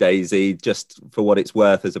theory, Daisy, just for what it's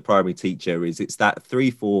worth as a primary teacher, is it's that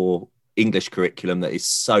 3-4 English curriculum that is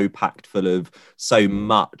so packed full of so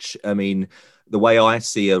much. I mean, the way I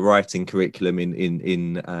see a writing curriculum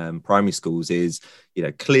in primary schools is,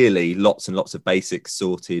 clearly lots and lots of basics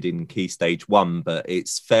sorted in Key Stage 1, but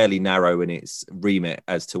it's fairly narrow in its remit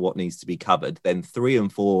as to what needs to be covered. Then 3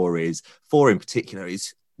 and 4 in particular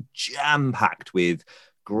is jam-packed with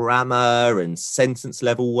grammar and sentence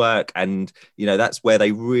level work, and that's where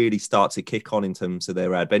they really start to kick on in terms of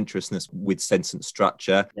their adventurousness with sentence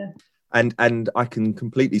structure. Yeah. And I can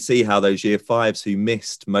completely see how those year 5s who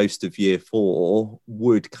missed most of year 4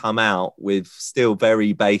 would come out with still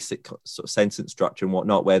very basic sort of sentence structure and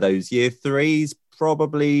whatnot, where those year 3s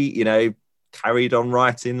probably carried on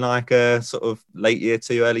writing like a sort of late year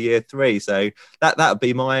 2, early year 3. So that would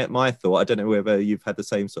be my thought. I don't know whether you've had the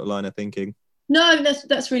same sort of line of thinking. No,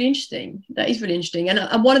 that's really interesting. That is really interesting.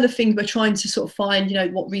 And one of the things we're trying to sort of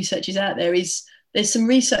find, what research is out there is there's some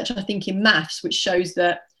research, I think, in maths, which shows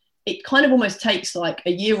that it kind of almost takes like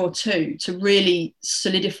a year or 2 to really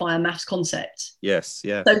solidify a maths concept. Yes,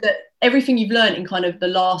 yeah. So that everything you've learned in kind of the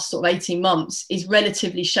last sort of 18 months is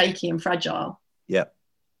relatively shaky and fragile. Yeah.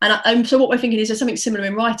 And so what we're thinking is there's something similar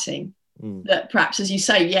in writing. That perhaps, as you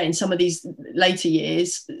say, in some of these later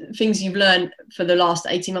years, things you've learned for the last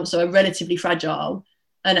 18 months are relatively fragile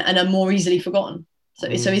and are more easily forgotten. So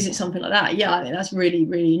is it something like that? Yeah, I think that's really,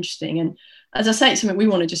 really interesting. And as I say, it's something we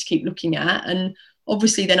want to just keep looking at. And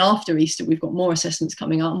obviously then after Easter, we've got more assessments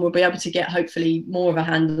coming up and we'll be able to get hopefully more of a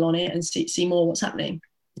handle on it and see more what's happening.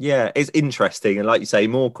 Yeah, it's interesting. And like you say,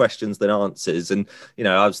 more questions than answers. And,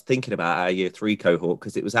 I was thinking about our year 3 cohort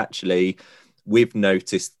because it was actually, we've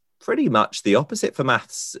noticed pretty much the opposite for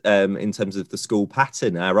maths in terms of the school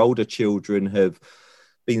pattern. Our older children have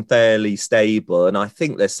been fairly stable, and I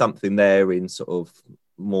think there's something there in sort of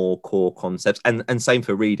more core concepts, and same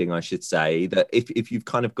for reading, I should say, that if you've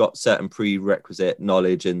kind of got certain prerequisite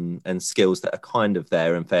knowledge and skills that are kind of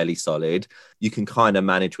there and fairly solid, you can kind of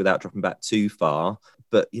manage without dropping back too far.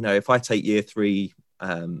 But if I take year 3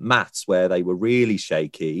 maths where they were really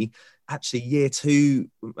shaky, actually year 2,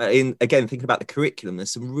 again thinking about the curriculum,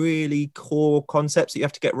 there's some really core concepts that you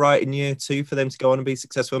have to get right in year 2 for them to go on and be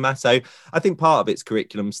successful in maths. So I think part of it's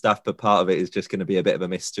curriculum stuff, but part of it is just going to be a bit of a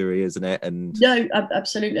mystery, isn't it? And no,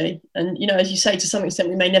 absolutely. And as you say, to some extent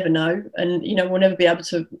we may never know, and we'll never be able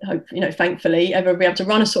to hope, thankfully, ever be able to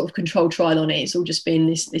run a sort of controlled trial on it. It's all just been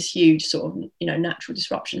this huge sort of natural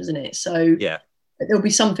disruption, isn't it? So yeah, there'll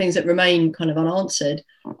be some things that remain kind of unanswered.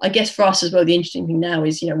 I guess for us as well, the interesting thing now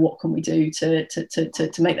is, what can we do to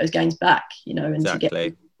make those gains back, and exactly. to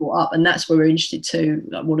get brought up. And that's where we're interested too.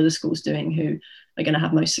 Like, what are the schools doing who are going to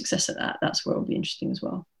have most success at that? That's where it'll be interesting as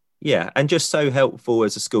well. Yeah, and just so helpful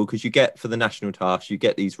as a school, because you get, for the national task, you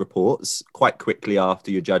get these reports quite quickly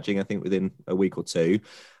after you're judging, I think within a week or 2,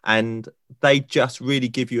 and they just really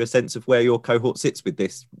give you a sense of where your cohort sits with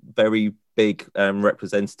this very big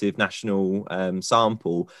representative national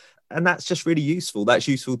sample. And that's just really useful. That's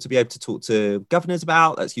useful to be able to talk to governors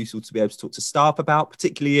about. That's useful to be able to talk to staff about,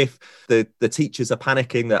 particularly if the teachers are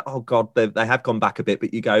panicking that, oh God, they have gone back a bit.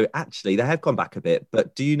 But you go, actually, they have gone back a bit.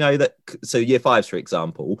 But do you know that? So year 5s, for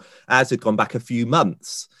example, as had gone back a few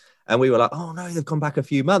months. And we were like, oh no, they've gone back a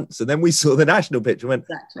few months. And then we saw the national picture and went,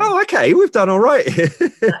 exactly. Oh, okay, we've done all right.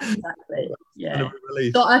 Exactly. Yeah.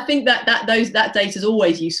 So I think that data is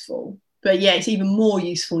always useful. But yeah, it's even more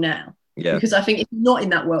useful now. Yeah. Because I think if you're not in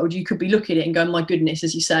that world, you could be looking at it and going, my goodness,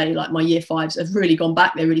 as you say, like my year 5s have really gone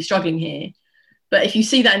back. They're really struggling here. But if you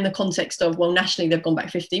see that in the context of, well, nationally, they've gone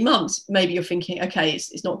back 15 months, maybe you're thinking, okay,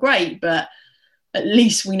 it's not great, but at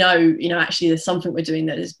least we know, actually there's something we're doing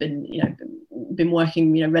that has been, been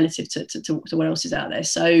working, relative to what else is out there.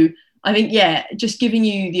 So I think, yeah, just giving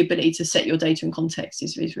you the ability to set your data in context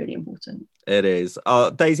is really important. It is.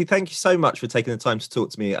 Daisy, thank you so much for taking the time to talk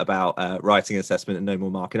to me about writing assessment and No More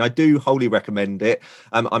Marking. I do wholly recommend it.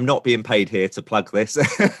 I'm not being paid here to plug this.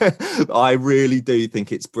 I really do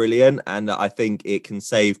think it's brilliant, and I think it can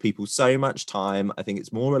save people so much time. I think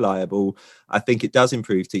it's more reliable. I think it does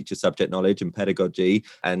improve teacher subject knowledge and pedagogy.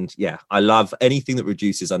 And yeah, I love anything that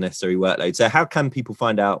reduces unnecessary workload. So how can people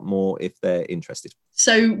find out more if they're interested?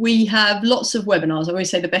 So we have lots of webinars. I always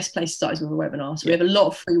say the best place to start is with a webinar. So we have a lot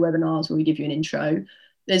of free webinars where we give you an intro.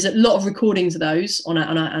 There's a lot of recordings of those on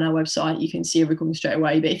our website. You can see a recording straight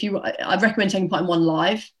away. But I'd recommend taking part in one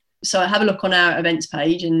live. So have a look on our events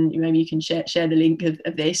page, and maybe you can share the link of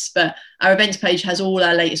this. But our events page has all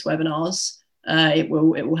our latest webinars. It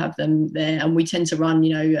will have them there, and we tend to run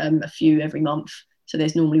a few every month. So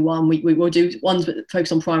there's normally one. We will do ones that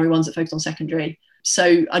focus on primary, ones that focus on secondary.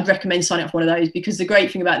 So I'd recommend signing up for one of those, because the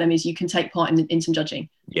great thing about them is you can take part in some judging.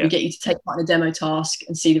 Yeah. We get you to take part in a demo task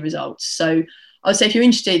and see the results. So I would say if you're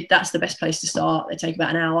interested, that's the best place to start. They take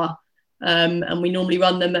about an hour, and we normally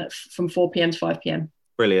run them from 4 p.m. to 5 p.m.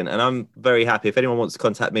 Brilliant. And I'm very happy if anyone wants to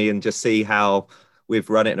contact me and just see how we've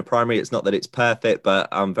run it in a primary. It's not that it's perfect, but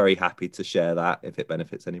I'm very happy to share that if it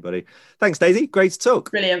benefits anybody. Thanks, Daisy. Great to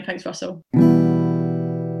talk. Brilliant. Thanks, Russell.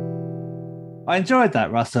 I enjoyed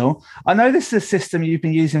that, Russell. I know this is a system you've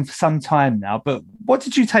been using for some time now, but what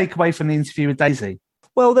did you take away from the interview with Daisy?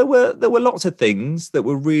 Well, there were lots of things that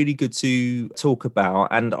were really good to talk about,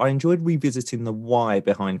 and I enjoyed revisiting the why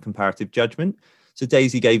behind comparative judgment. So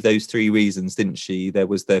Daisy gave those 3 reasons, didn't she? There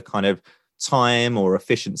was the kind of time or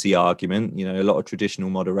efficiency argument. A lot of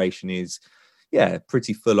traditional moderation is,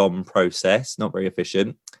 pretty full-on process, not very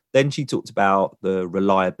efficient. Then she talked about the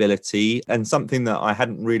reliability, and something that I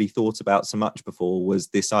hadn't really thought about so much before was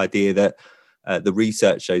this idea that the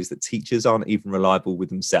research shows that teachers aren't even reliable with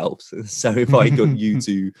themselves. So if I got you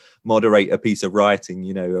to moderate a piece of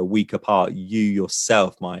writing, a week apart, you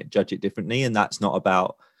yourself might judge it differently. And that's not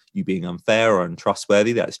about you being unfair or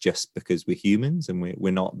untrustworthy. That's just because we're humans and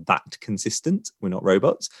we're not that consistent. We're not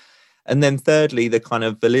robots. And then thirdly, the kind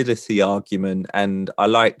of validity argument. And I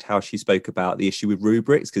liked how she spoke about the issue with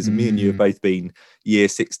rubrics, because me and you have both been year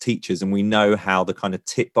 6 teachers, and we know how the kind of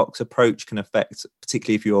tick box approach can affect,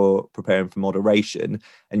 particularly if you're preparing for moderation,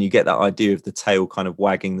 and you get that idea of the tail kind of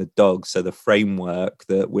wagging the dog. So the framework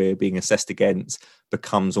that we're being assessed against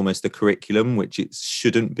becomes almost the curriculum, which it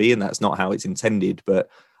shouldn't be. And that's not how it's intended. But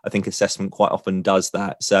I think assessment quite often does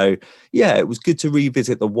that. So yeah, it was good to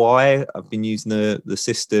revisit the why. I've been using the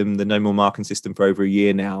system, the No More Marking system, for over a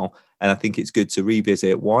year now. And I think it's good to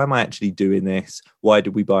revisit, why am I actually doing this? Why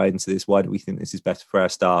did we buy into this? Why do we think this is better for our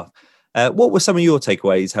staff? What were some of your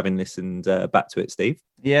takeaways having listened back to it, Steve?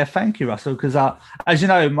 Yeah, thank you, Russell. Because as you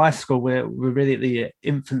know, in my school, we're really at the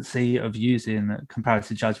infancy of using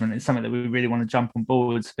comparative judgment. It's something that we really want to jump on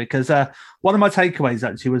board, because one of my takeaways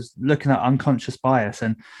actually was looking at unconscious bias,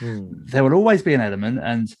 and there will always be an element,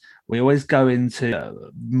 and we always go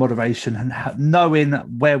into moderation and knowing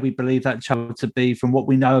where we believe that child to be from what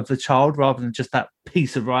we know of the child, rather than just that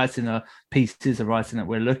piece of writing or pieces of writing that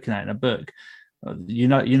we're looking at in a book. You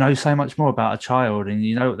know so much more about a child, and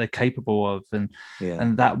you know what they're capable of,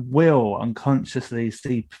 and that will unconsciously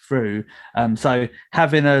seep through. So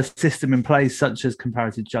having a system in place such as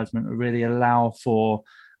comparative judgment will really allow for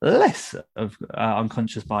less of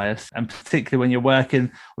unconscious bias, and particularly when you're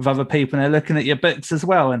working with other people and they're looking at your books as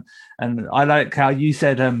well. And I like how you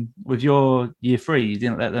said with your year 3, you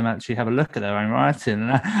didn't let them actually have a look at their own writing.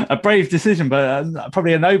 And a brave decision, but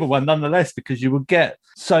probably a noble one nonetheless, because you will get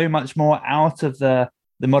so much more out of the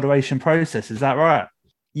moderation process. Is that right?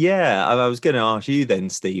 Yeah, I was going to ask you then,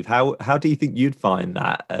 Steve, how do you think you'd find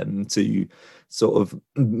that to sort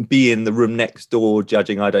of be in the room next door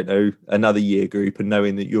judging, I don't know, another year group, and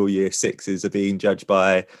knowing that your year 6s are being judged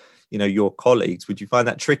by, your colleagues? Would you find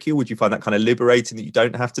that tricky? Would you find that kind of liberating that you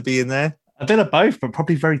don't have to be in there? A bit of both, but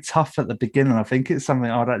probably very tough at the beginning. I think it's something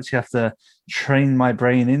I'd actually have to train my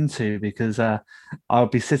brain into, because I'll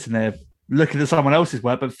be sitting there looking at someone else's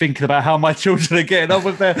work, but thinking about how my children are getting on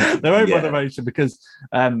with their own moderation. Because,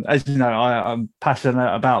 as you know, I'm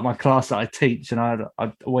passionate about my class that I teach, and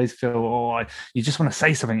I always feel, you just want to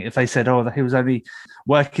say something if they said, he was only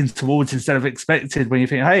working towards instead of expected, when you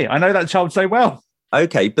think, hey, I know that child so well.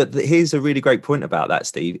 Okay, but here's a really great point about that,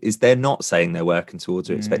 Steve, is they're not saying they're working towards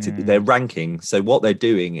or expected, they're ranking. So what they're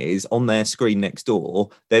doing is, on their screen next door,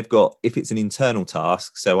 they've got, if it's an internal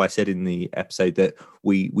task, so I said in the episode that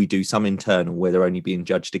we do some internal where they're only being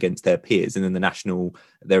judged against their peers, and then the national,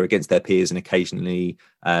 they're against their peers and occasionally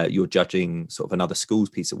you're judging sort of another school's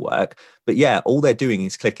piece of work. But yeah, all they're doing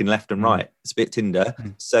is clicking left and right. It's a bit Tinder.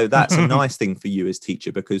 So that's a nice thing for you as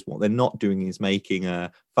teacher, because what they're not doing is making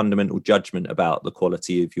a fundamental judgment about the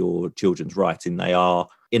quality of your children's writing. They are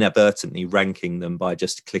inadvertently ranking them by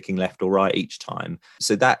just clicking left or right each time.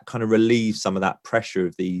 So that kind of relieves some of that pressure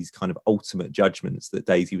of these kind of ultimate judgments that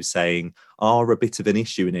Daisy was saying are a bit of an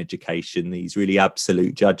issue in education, these really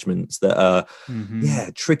absolute judgments that are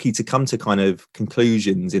tricky to come to kind of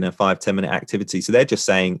conclusions in a 5-10 minute activity. So they're just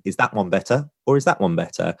saying, is that one better or is that one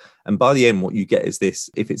better? And by the end, what you get is this: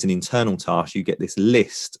 if it's an internal task, you get this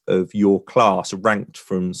list of your class ranked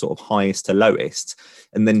from sort of highest to lowest.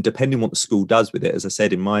 And then depending on what the school does with it, as I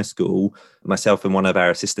said, in my school, myself and one of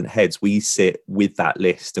our assistant heads, we sit with that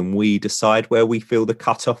list and we decide where we feel the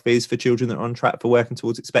cutoff is for children that are on track for working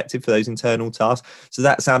towards expected for those internal tasks. So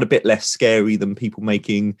that sounds a bit less scary than people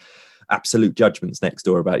making absolute judgments next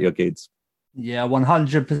door about your kids. Yeah,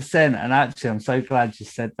 100%. And actually, I'm so glad you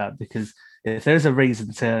said that, because if there's a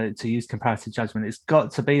reason to use comparative judgment, it's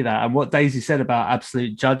got to be that. And what Daisy said about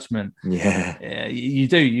absolute judgment, you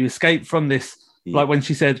do. You escape from this, like when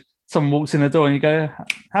she said someone walks in the door and you go,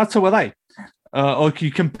 how tall are they? Or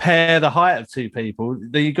you compare the height of two people,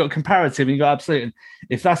 then you've got comparative and you've got absolute. And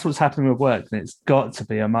if that's what's happening with work, then it's got to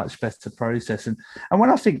be a much better process. And when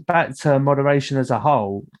I think back to moderation as a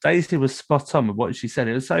whole, Daisy was spot on with what she said.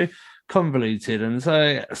 It was so convoluted and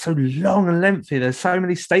so long and lengthy. There's so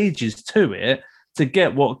many stages to it to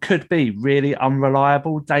get what could be really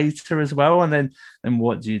unreliable data as well. And then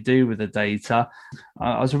what do you do with the data?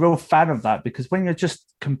 I was a real fan of that, because when you're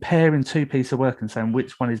just comparing two pieces of work and saying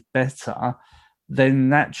which one is better, then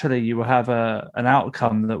naturally you will have an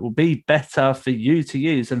outcome that will be better for you to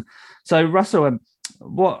use. And so, Russell,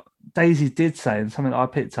 what Daisy did say, and something that I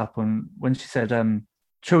picked up on when she said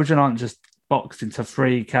children aren't just boxed into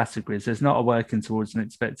 3 categories. There's not a working towards an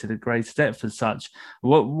expected greater depth as such.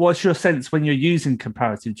 What's your sense when you're using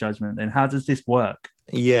comparative judgment then? How does this work?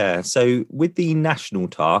 Yeah, so with the national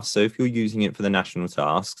tasks, so if you're using it for the national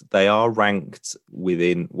tasks, they are ranked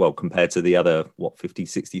within, well, compared to the other, 50,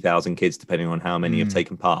 60,000 kids, depending on how many have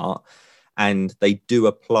taken part. And they do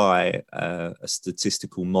apply a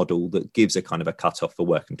statistical model that gives a kind of a cutoff for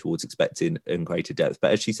working towards expected and greater depth.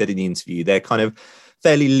 But as she said in the interview, they're kind of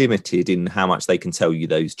fairly limited in how much they can tell you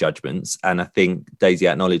those judgments. And I think Daisy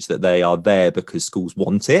acknowledged that they are there because schools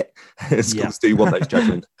want it. Schools do want those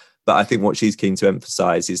judgments. But I think what she's keen to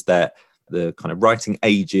emphasize is that the kind of writing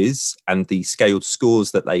ages and the scaled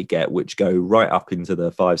scores that they get, which go right up into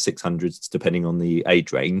the 500-600s, depending on the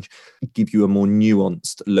age range, give you a more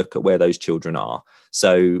nuanced look at where those children are.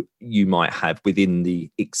 So you might have within the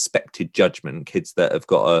expected judgment kids that have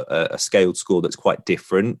got a scaled score that's quite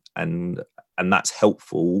different, and that's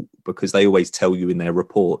helpful because they always tell you in their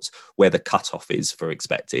reports where the cutoff is for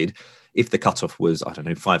expected. If the cutoff was,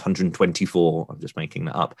 524, I'm just making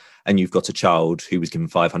that up, and you've got a child who was given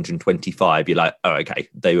 525, you're like, oh, okay,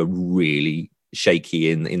 they were really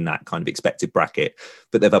shaky in that kind of expected bracket.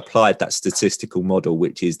 But they've applied that statistical model,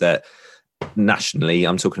 which is that nationally,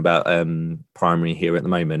 I'm talking about primary here at the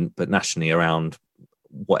moment, but nationally around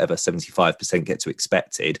whatever 75% get to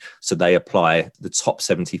expected. So they apply the top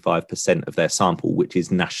 75% of their sample, which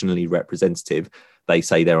is nationally representative. They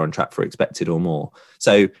say they're on track for expected or more.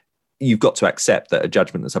 So you've got to accept that a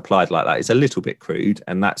judgment that's applied like that is a little bit crude.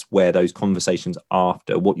 And that's where those conversations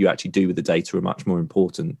after what you actually do with the data are much more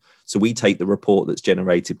important. So we take the report that's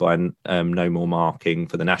generated by No More Marking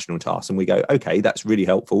for the national task and we go, okay, that's really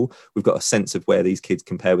helpful. We've got a sense of where these kids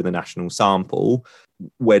compare with the national sample.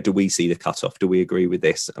 Where do we see the cutoff? Do we agree with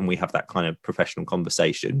this? And we have that kind of professional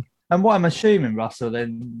conversation. And what I'm assuming, Russell,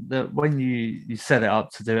 then, that when you set it up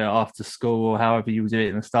to do it after school or however you do it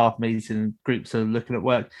in a staff meeting, groups are looking at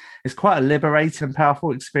work, it's quite a liberating and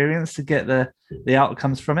powerful experience to get the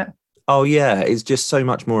outcomes from it. Oh, yeah, it's just so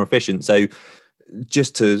much more efficient. So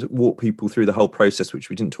just to walk people through the whole process, which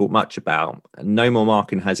we didn't talk much about, No More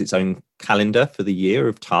Marking has its own calendar for the year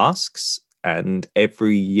of tasks. And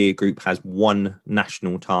every year group has one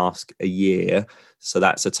national task a year. So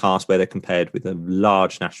that's a task where they're compared with a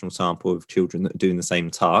large national sample of children that are doing the same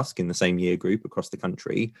task in the same year group across the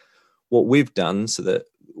country. What we've done so that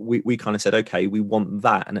we kind of said, okay, we want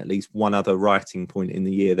that and at least one other writing point in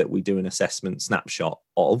the year that we do an assessment snapshot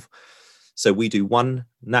of. So we do one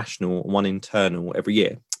national, one internal every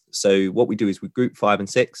year. So what we do is we group 5 and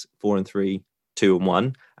 6, 4 and 3, 2 and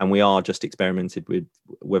 1, and we are just experimented with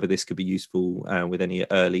whether this could be useful with any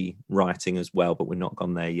early writing as well, but we're not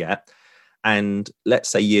gone there yet. And let's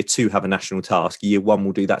say year 2 have a national task, year 1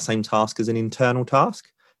 will do that same task as an internal task.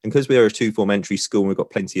 And because we are a 2-form entry school and we've got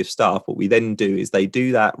plenty of staff, what we then do is they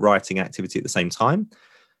do that writing activity at the same time.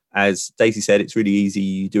 As Daisy said, it's really easy.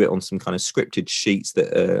 You do it on some kind of scripted sheets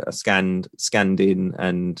that are scanned in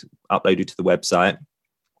and uploaded to the website.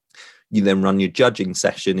 You then run your judging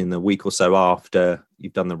session in the week or so after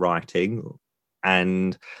you've done the writing.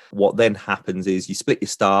 And what then happens is you split your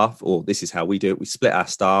staff, or this is how we do it. We split our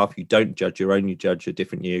staff. You don't judge your own, you judge a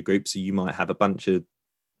different year group. So you might have a bunch of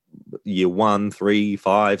year 1, 3,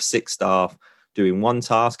 5, 6 staff doing one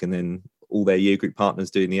task and then all their year group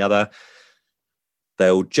partners doing the other.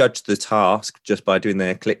 They'll judge the task just by doing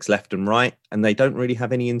their clicks left and right, and they don't really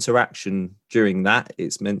have any interaction during that.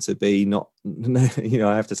 It's meant to be not,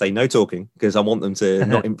 I have to say no talking, because I want them to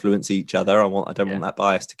not influence each other. I don't want that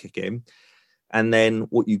bias to kick in. And then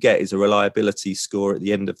what you get is a reliability score at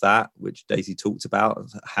the end of that, which Daisy talked about,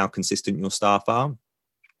 how consistent your staff are.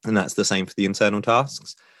 And that's the same for the internal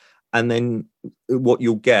tasks. And then what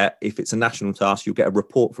you'll get, if it's a national task, you'll get a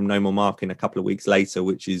report from No More Marking a couple of weeks later,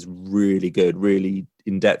 which is really good, really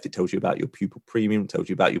in depth. It tells you about your pupil premium, tells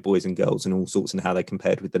you about your boys and girls and all sorts and how they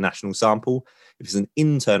compared with the national sample. If it's an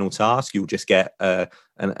internal task, you'll just get a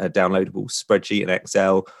downloadable spreadsheet in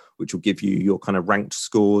Excel, which will give you your kind of ranked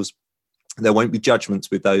scores. There won't be judgments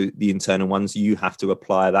with the internal ones. You have to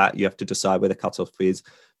apply that. You have to decide where the cutoff is,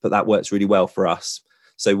 but that works really well for us.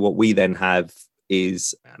 So what we then have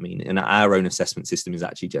is, in our own assessment system is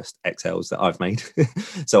actually just Excels that I've made.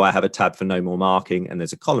 So I have a tab for No More Marking, and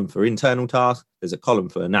there's a column for internal task, there's a column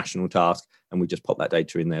for national task, and we just pop that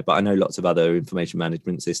data in there. But I know lots of other information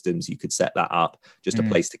management systems, you could set that up, just a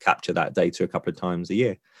place to capture that data a couple of times a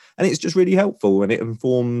year. And it's just really helpful, and it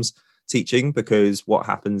informs teaching, because what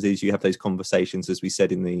happens is you have those conversations, as we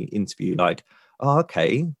said in the interview, like, oh,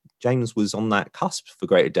 okay, James was on that cusp for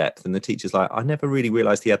greater depth. And the teacher's like, I never really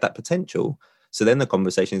realized he had that potential. So then the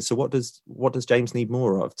conversation is, so what does James need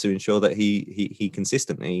more of to ensure that he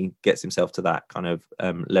consistently gets himself to that kind of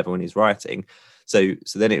level in his writing? So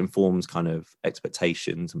then it informs kind of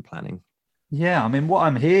expectations and planning. Yeah, what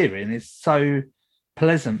I'm hearing is so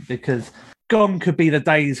pleasant, because gone could be the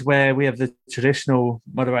days where we have the traditional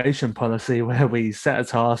moderation policy where we set a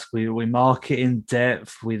task, we mark it in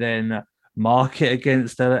depth, we then mark it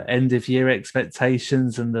against the end of year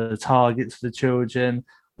expectations and the targets for the children.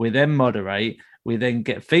 We then moderate, we then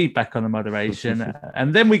get feedback on the moderation,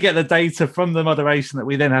 and then we get the data from the moderation that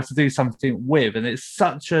we then have to do something with. And it's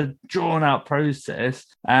such a drawn out process,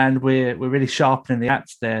 and we're really sharpening the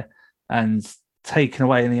axe there and taking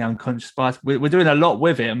away any unconscious bias. We're doing a lot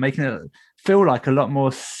with it and making it feel like a lot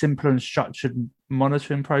more simple and structured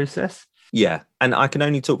monitoring process. Yeah, and I can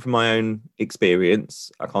only talk from my own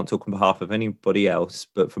experience. I can't talk on behalf of anybody else,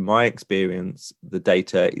 but from my experience, the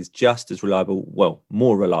data is just as reliable, well,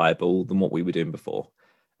 more reliable than what we were doing before.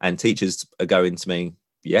 And teachers are going to me,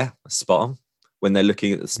 yeah, spot on. When they're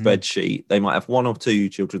looking at the spreadsheet, they might have one or two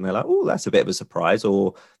children, they're like, oh, that's a bit of a surprise,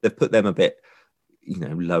 or they've put them a bit,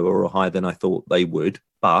 lower or higher than I thought they would.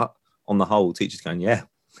 But on the whole, teachers going, yeah,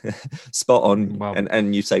 spot on. Wow.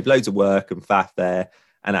 And you save loads of work and faff there.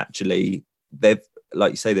 And actually, they've,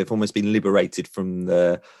 like you say, they've almost been liberated from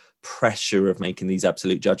the pressure of making these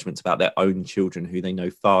absolute judgments about their own children, who they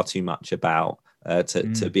know far too much about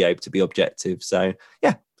to be able to be objective. So,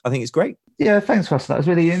 yeah, I think it's great. Yeah, thanks, Russell. That was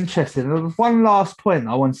really interesting. There was one last point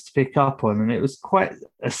I wanted to pick up on, and it was quite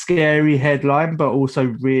a scary headline, but also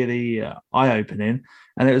really eye-opening.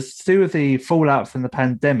 And it was to do with the fallout from the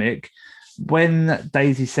pandemic. When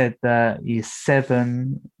Daisy said that year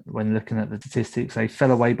 7, when looking at the statistics, they fell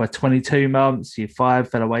away by 22 months, year 5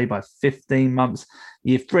 fell away by 15 months,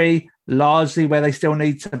 year 3 largely where they still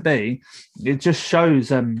need to be. It just shows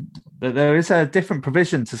that there is a different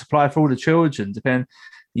provision to supply for all the children, depending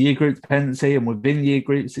year group dependency and within year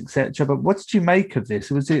groups, etc. But what did you make of this?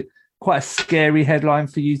 Was it quite a scary headline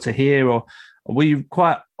for you to hear, or were you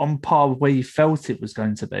quite on par with where you felt it was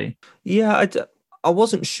going to be? Yeah, I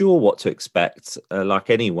wasn't sure what to expect,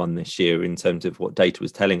 like anyone this year, in terms of what data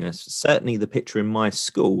was telling us. Certainly the picture in my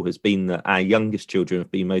school has been that our youngest children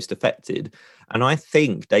have been most affected. And I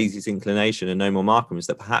think Daisy's inclination and No More Marking was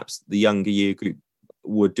that perhaps the younger year group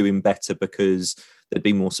were doing better because they'd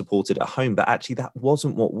been more supported at home. But actually, that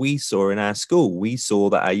wasn't what we saw in our school. We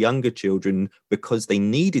saw that our younger children, because they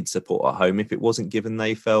needed support at home, if it wasn't given,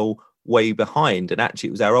 they fell way behind. And actually,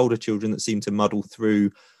 it was our older children that seemed to muddle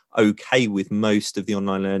through okay with most of the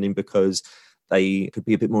online learning because they could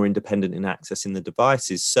be a bit more independent in accessing the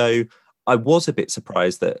devices. So I was a bit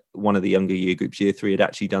surprised that one of the younger year groups, year 3, had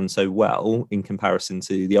actually done so well in comparison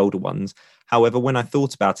to the older ones. However, when I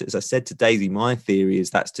thought about it, as I said to Daisy, my theory is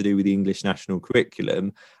that's to do with the English national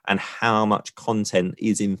curriculum and how much content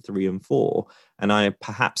is in 3 and 4. And I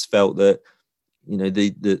perhaps felt that you know,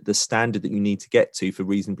 the standard that you need to get to for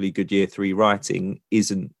reasonably good year 3 writing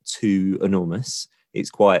isn't too enormous. It's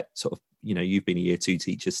quite sort of, you know, you've been a year 2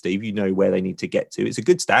 teacher, Steve, you know where they need to get to. It's a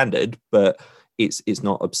good standard, but it's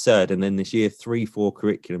not absurd. And then this year 3-4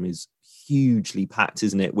 curriculum is hugely packed,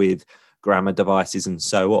 isn't it, with grammar devices and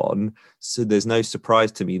so on. So there's no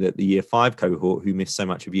surprise to me that the year 5 cohort, who missed so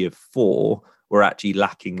much of year 4, were actually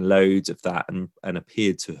lacking loads of that and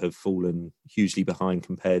appeared to have fallen hugely behind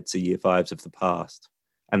compared to year 5s of the past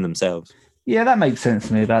and themselves. Yeah, that makes sense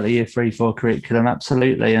to me about the year 3-4 curriculum,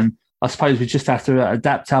 absolutely. And I suppose we just have to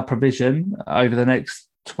adapt our provision over the next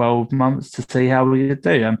 12 months to see how we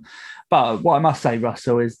do. But what I must say,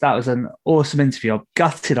 Russell, is that was an awesome interview. I'm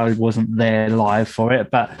gutted I wasn't there live for it,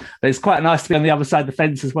 but it's quite nice to be on the other side of the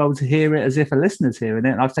fence as well, to hear it as if a listener's hearing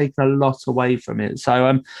it. And I've taken a lot away from it.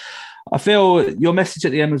 So I feel your message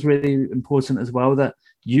at the end was really important as well, that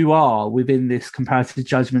you are within this comparative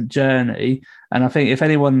judgment journey. And I think if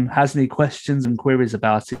anyone has any questions and queries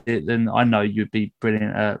about it, then I know you'd be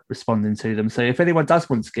brilliant at responding to them. So if anyone does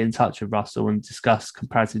want to get in touch with Russell and discuss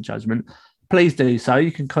comparative judgment, please do so.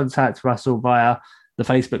 You can contact Russell via the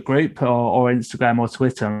Facebook group or Instagram or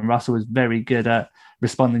Twitter. And Russell is very good at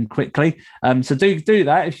responding quickly. So do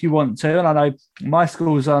that if you want to. And I know my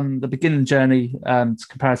school's on the beginning journey to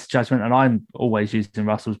comparative judgment, and I'm always using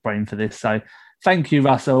Russell's brain for this. So thank you,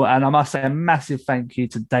 Russell. And I must say a massive thank you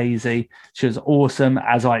to Daisy. She was awesome,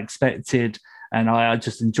 as I expected. And I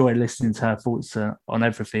just enjoy listening to her thoughts on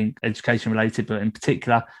everything education related, but in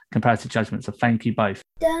particular, comparative judgment. So thank you both.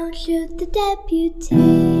 Don't shoot the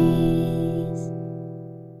deputy.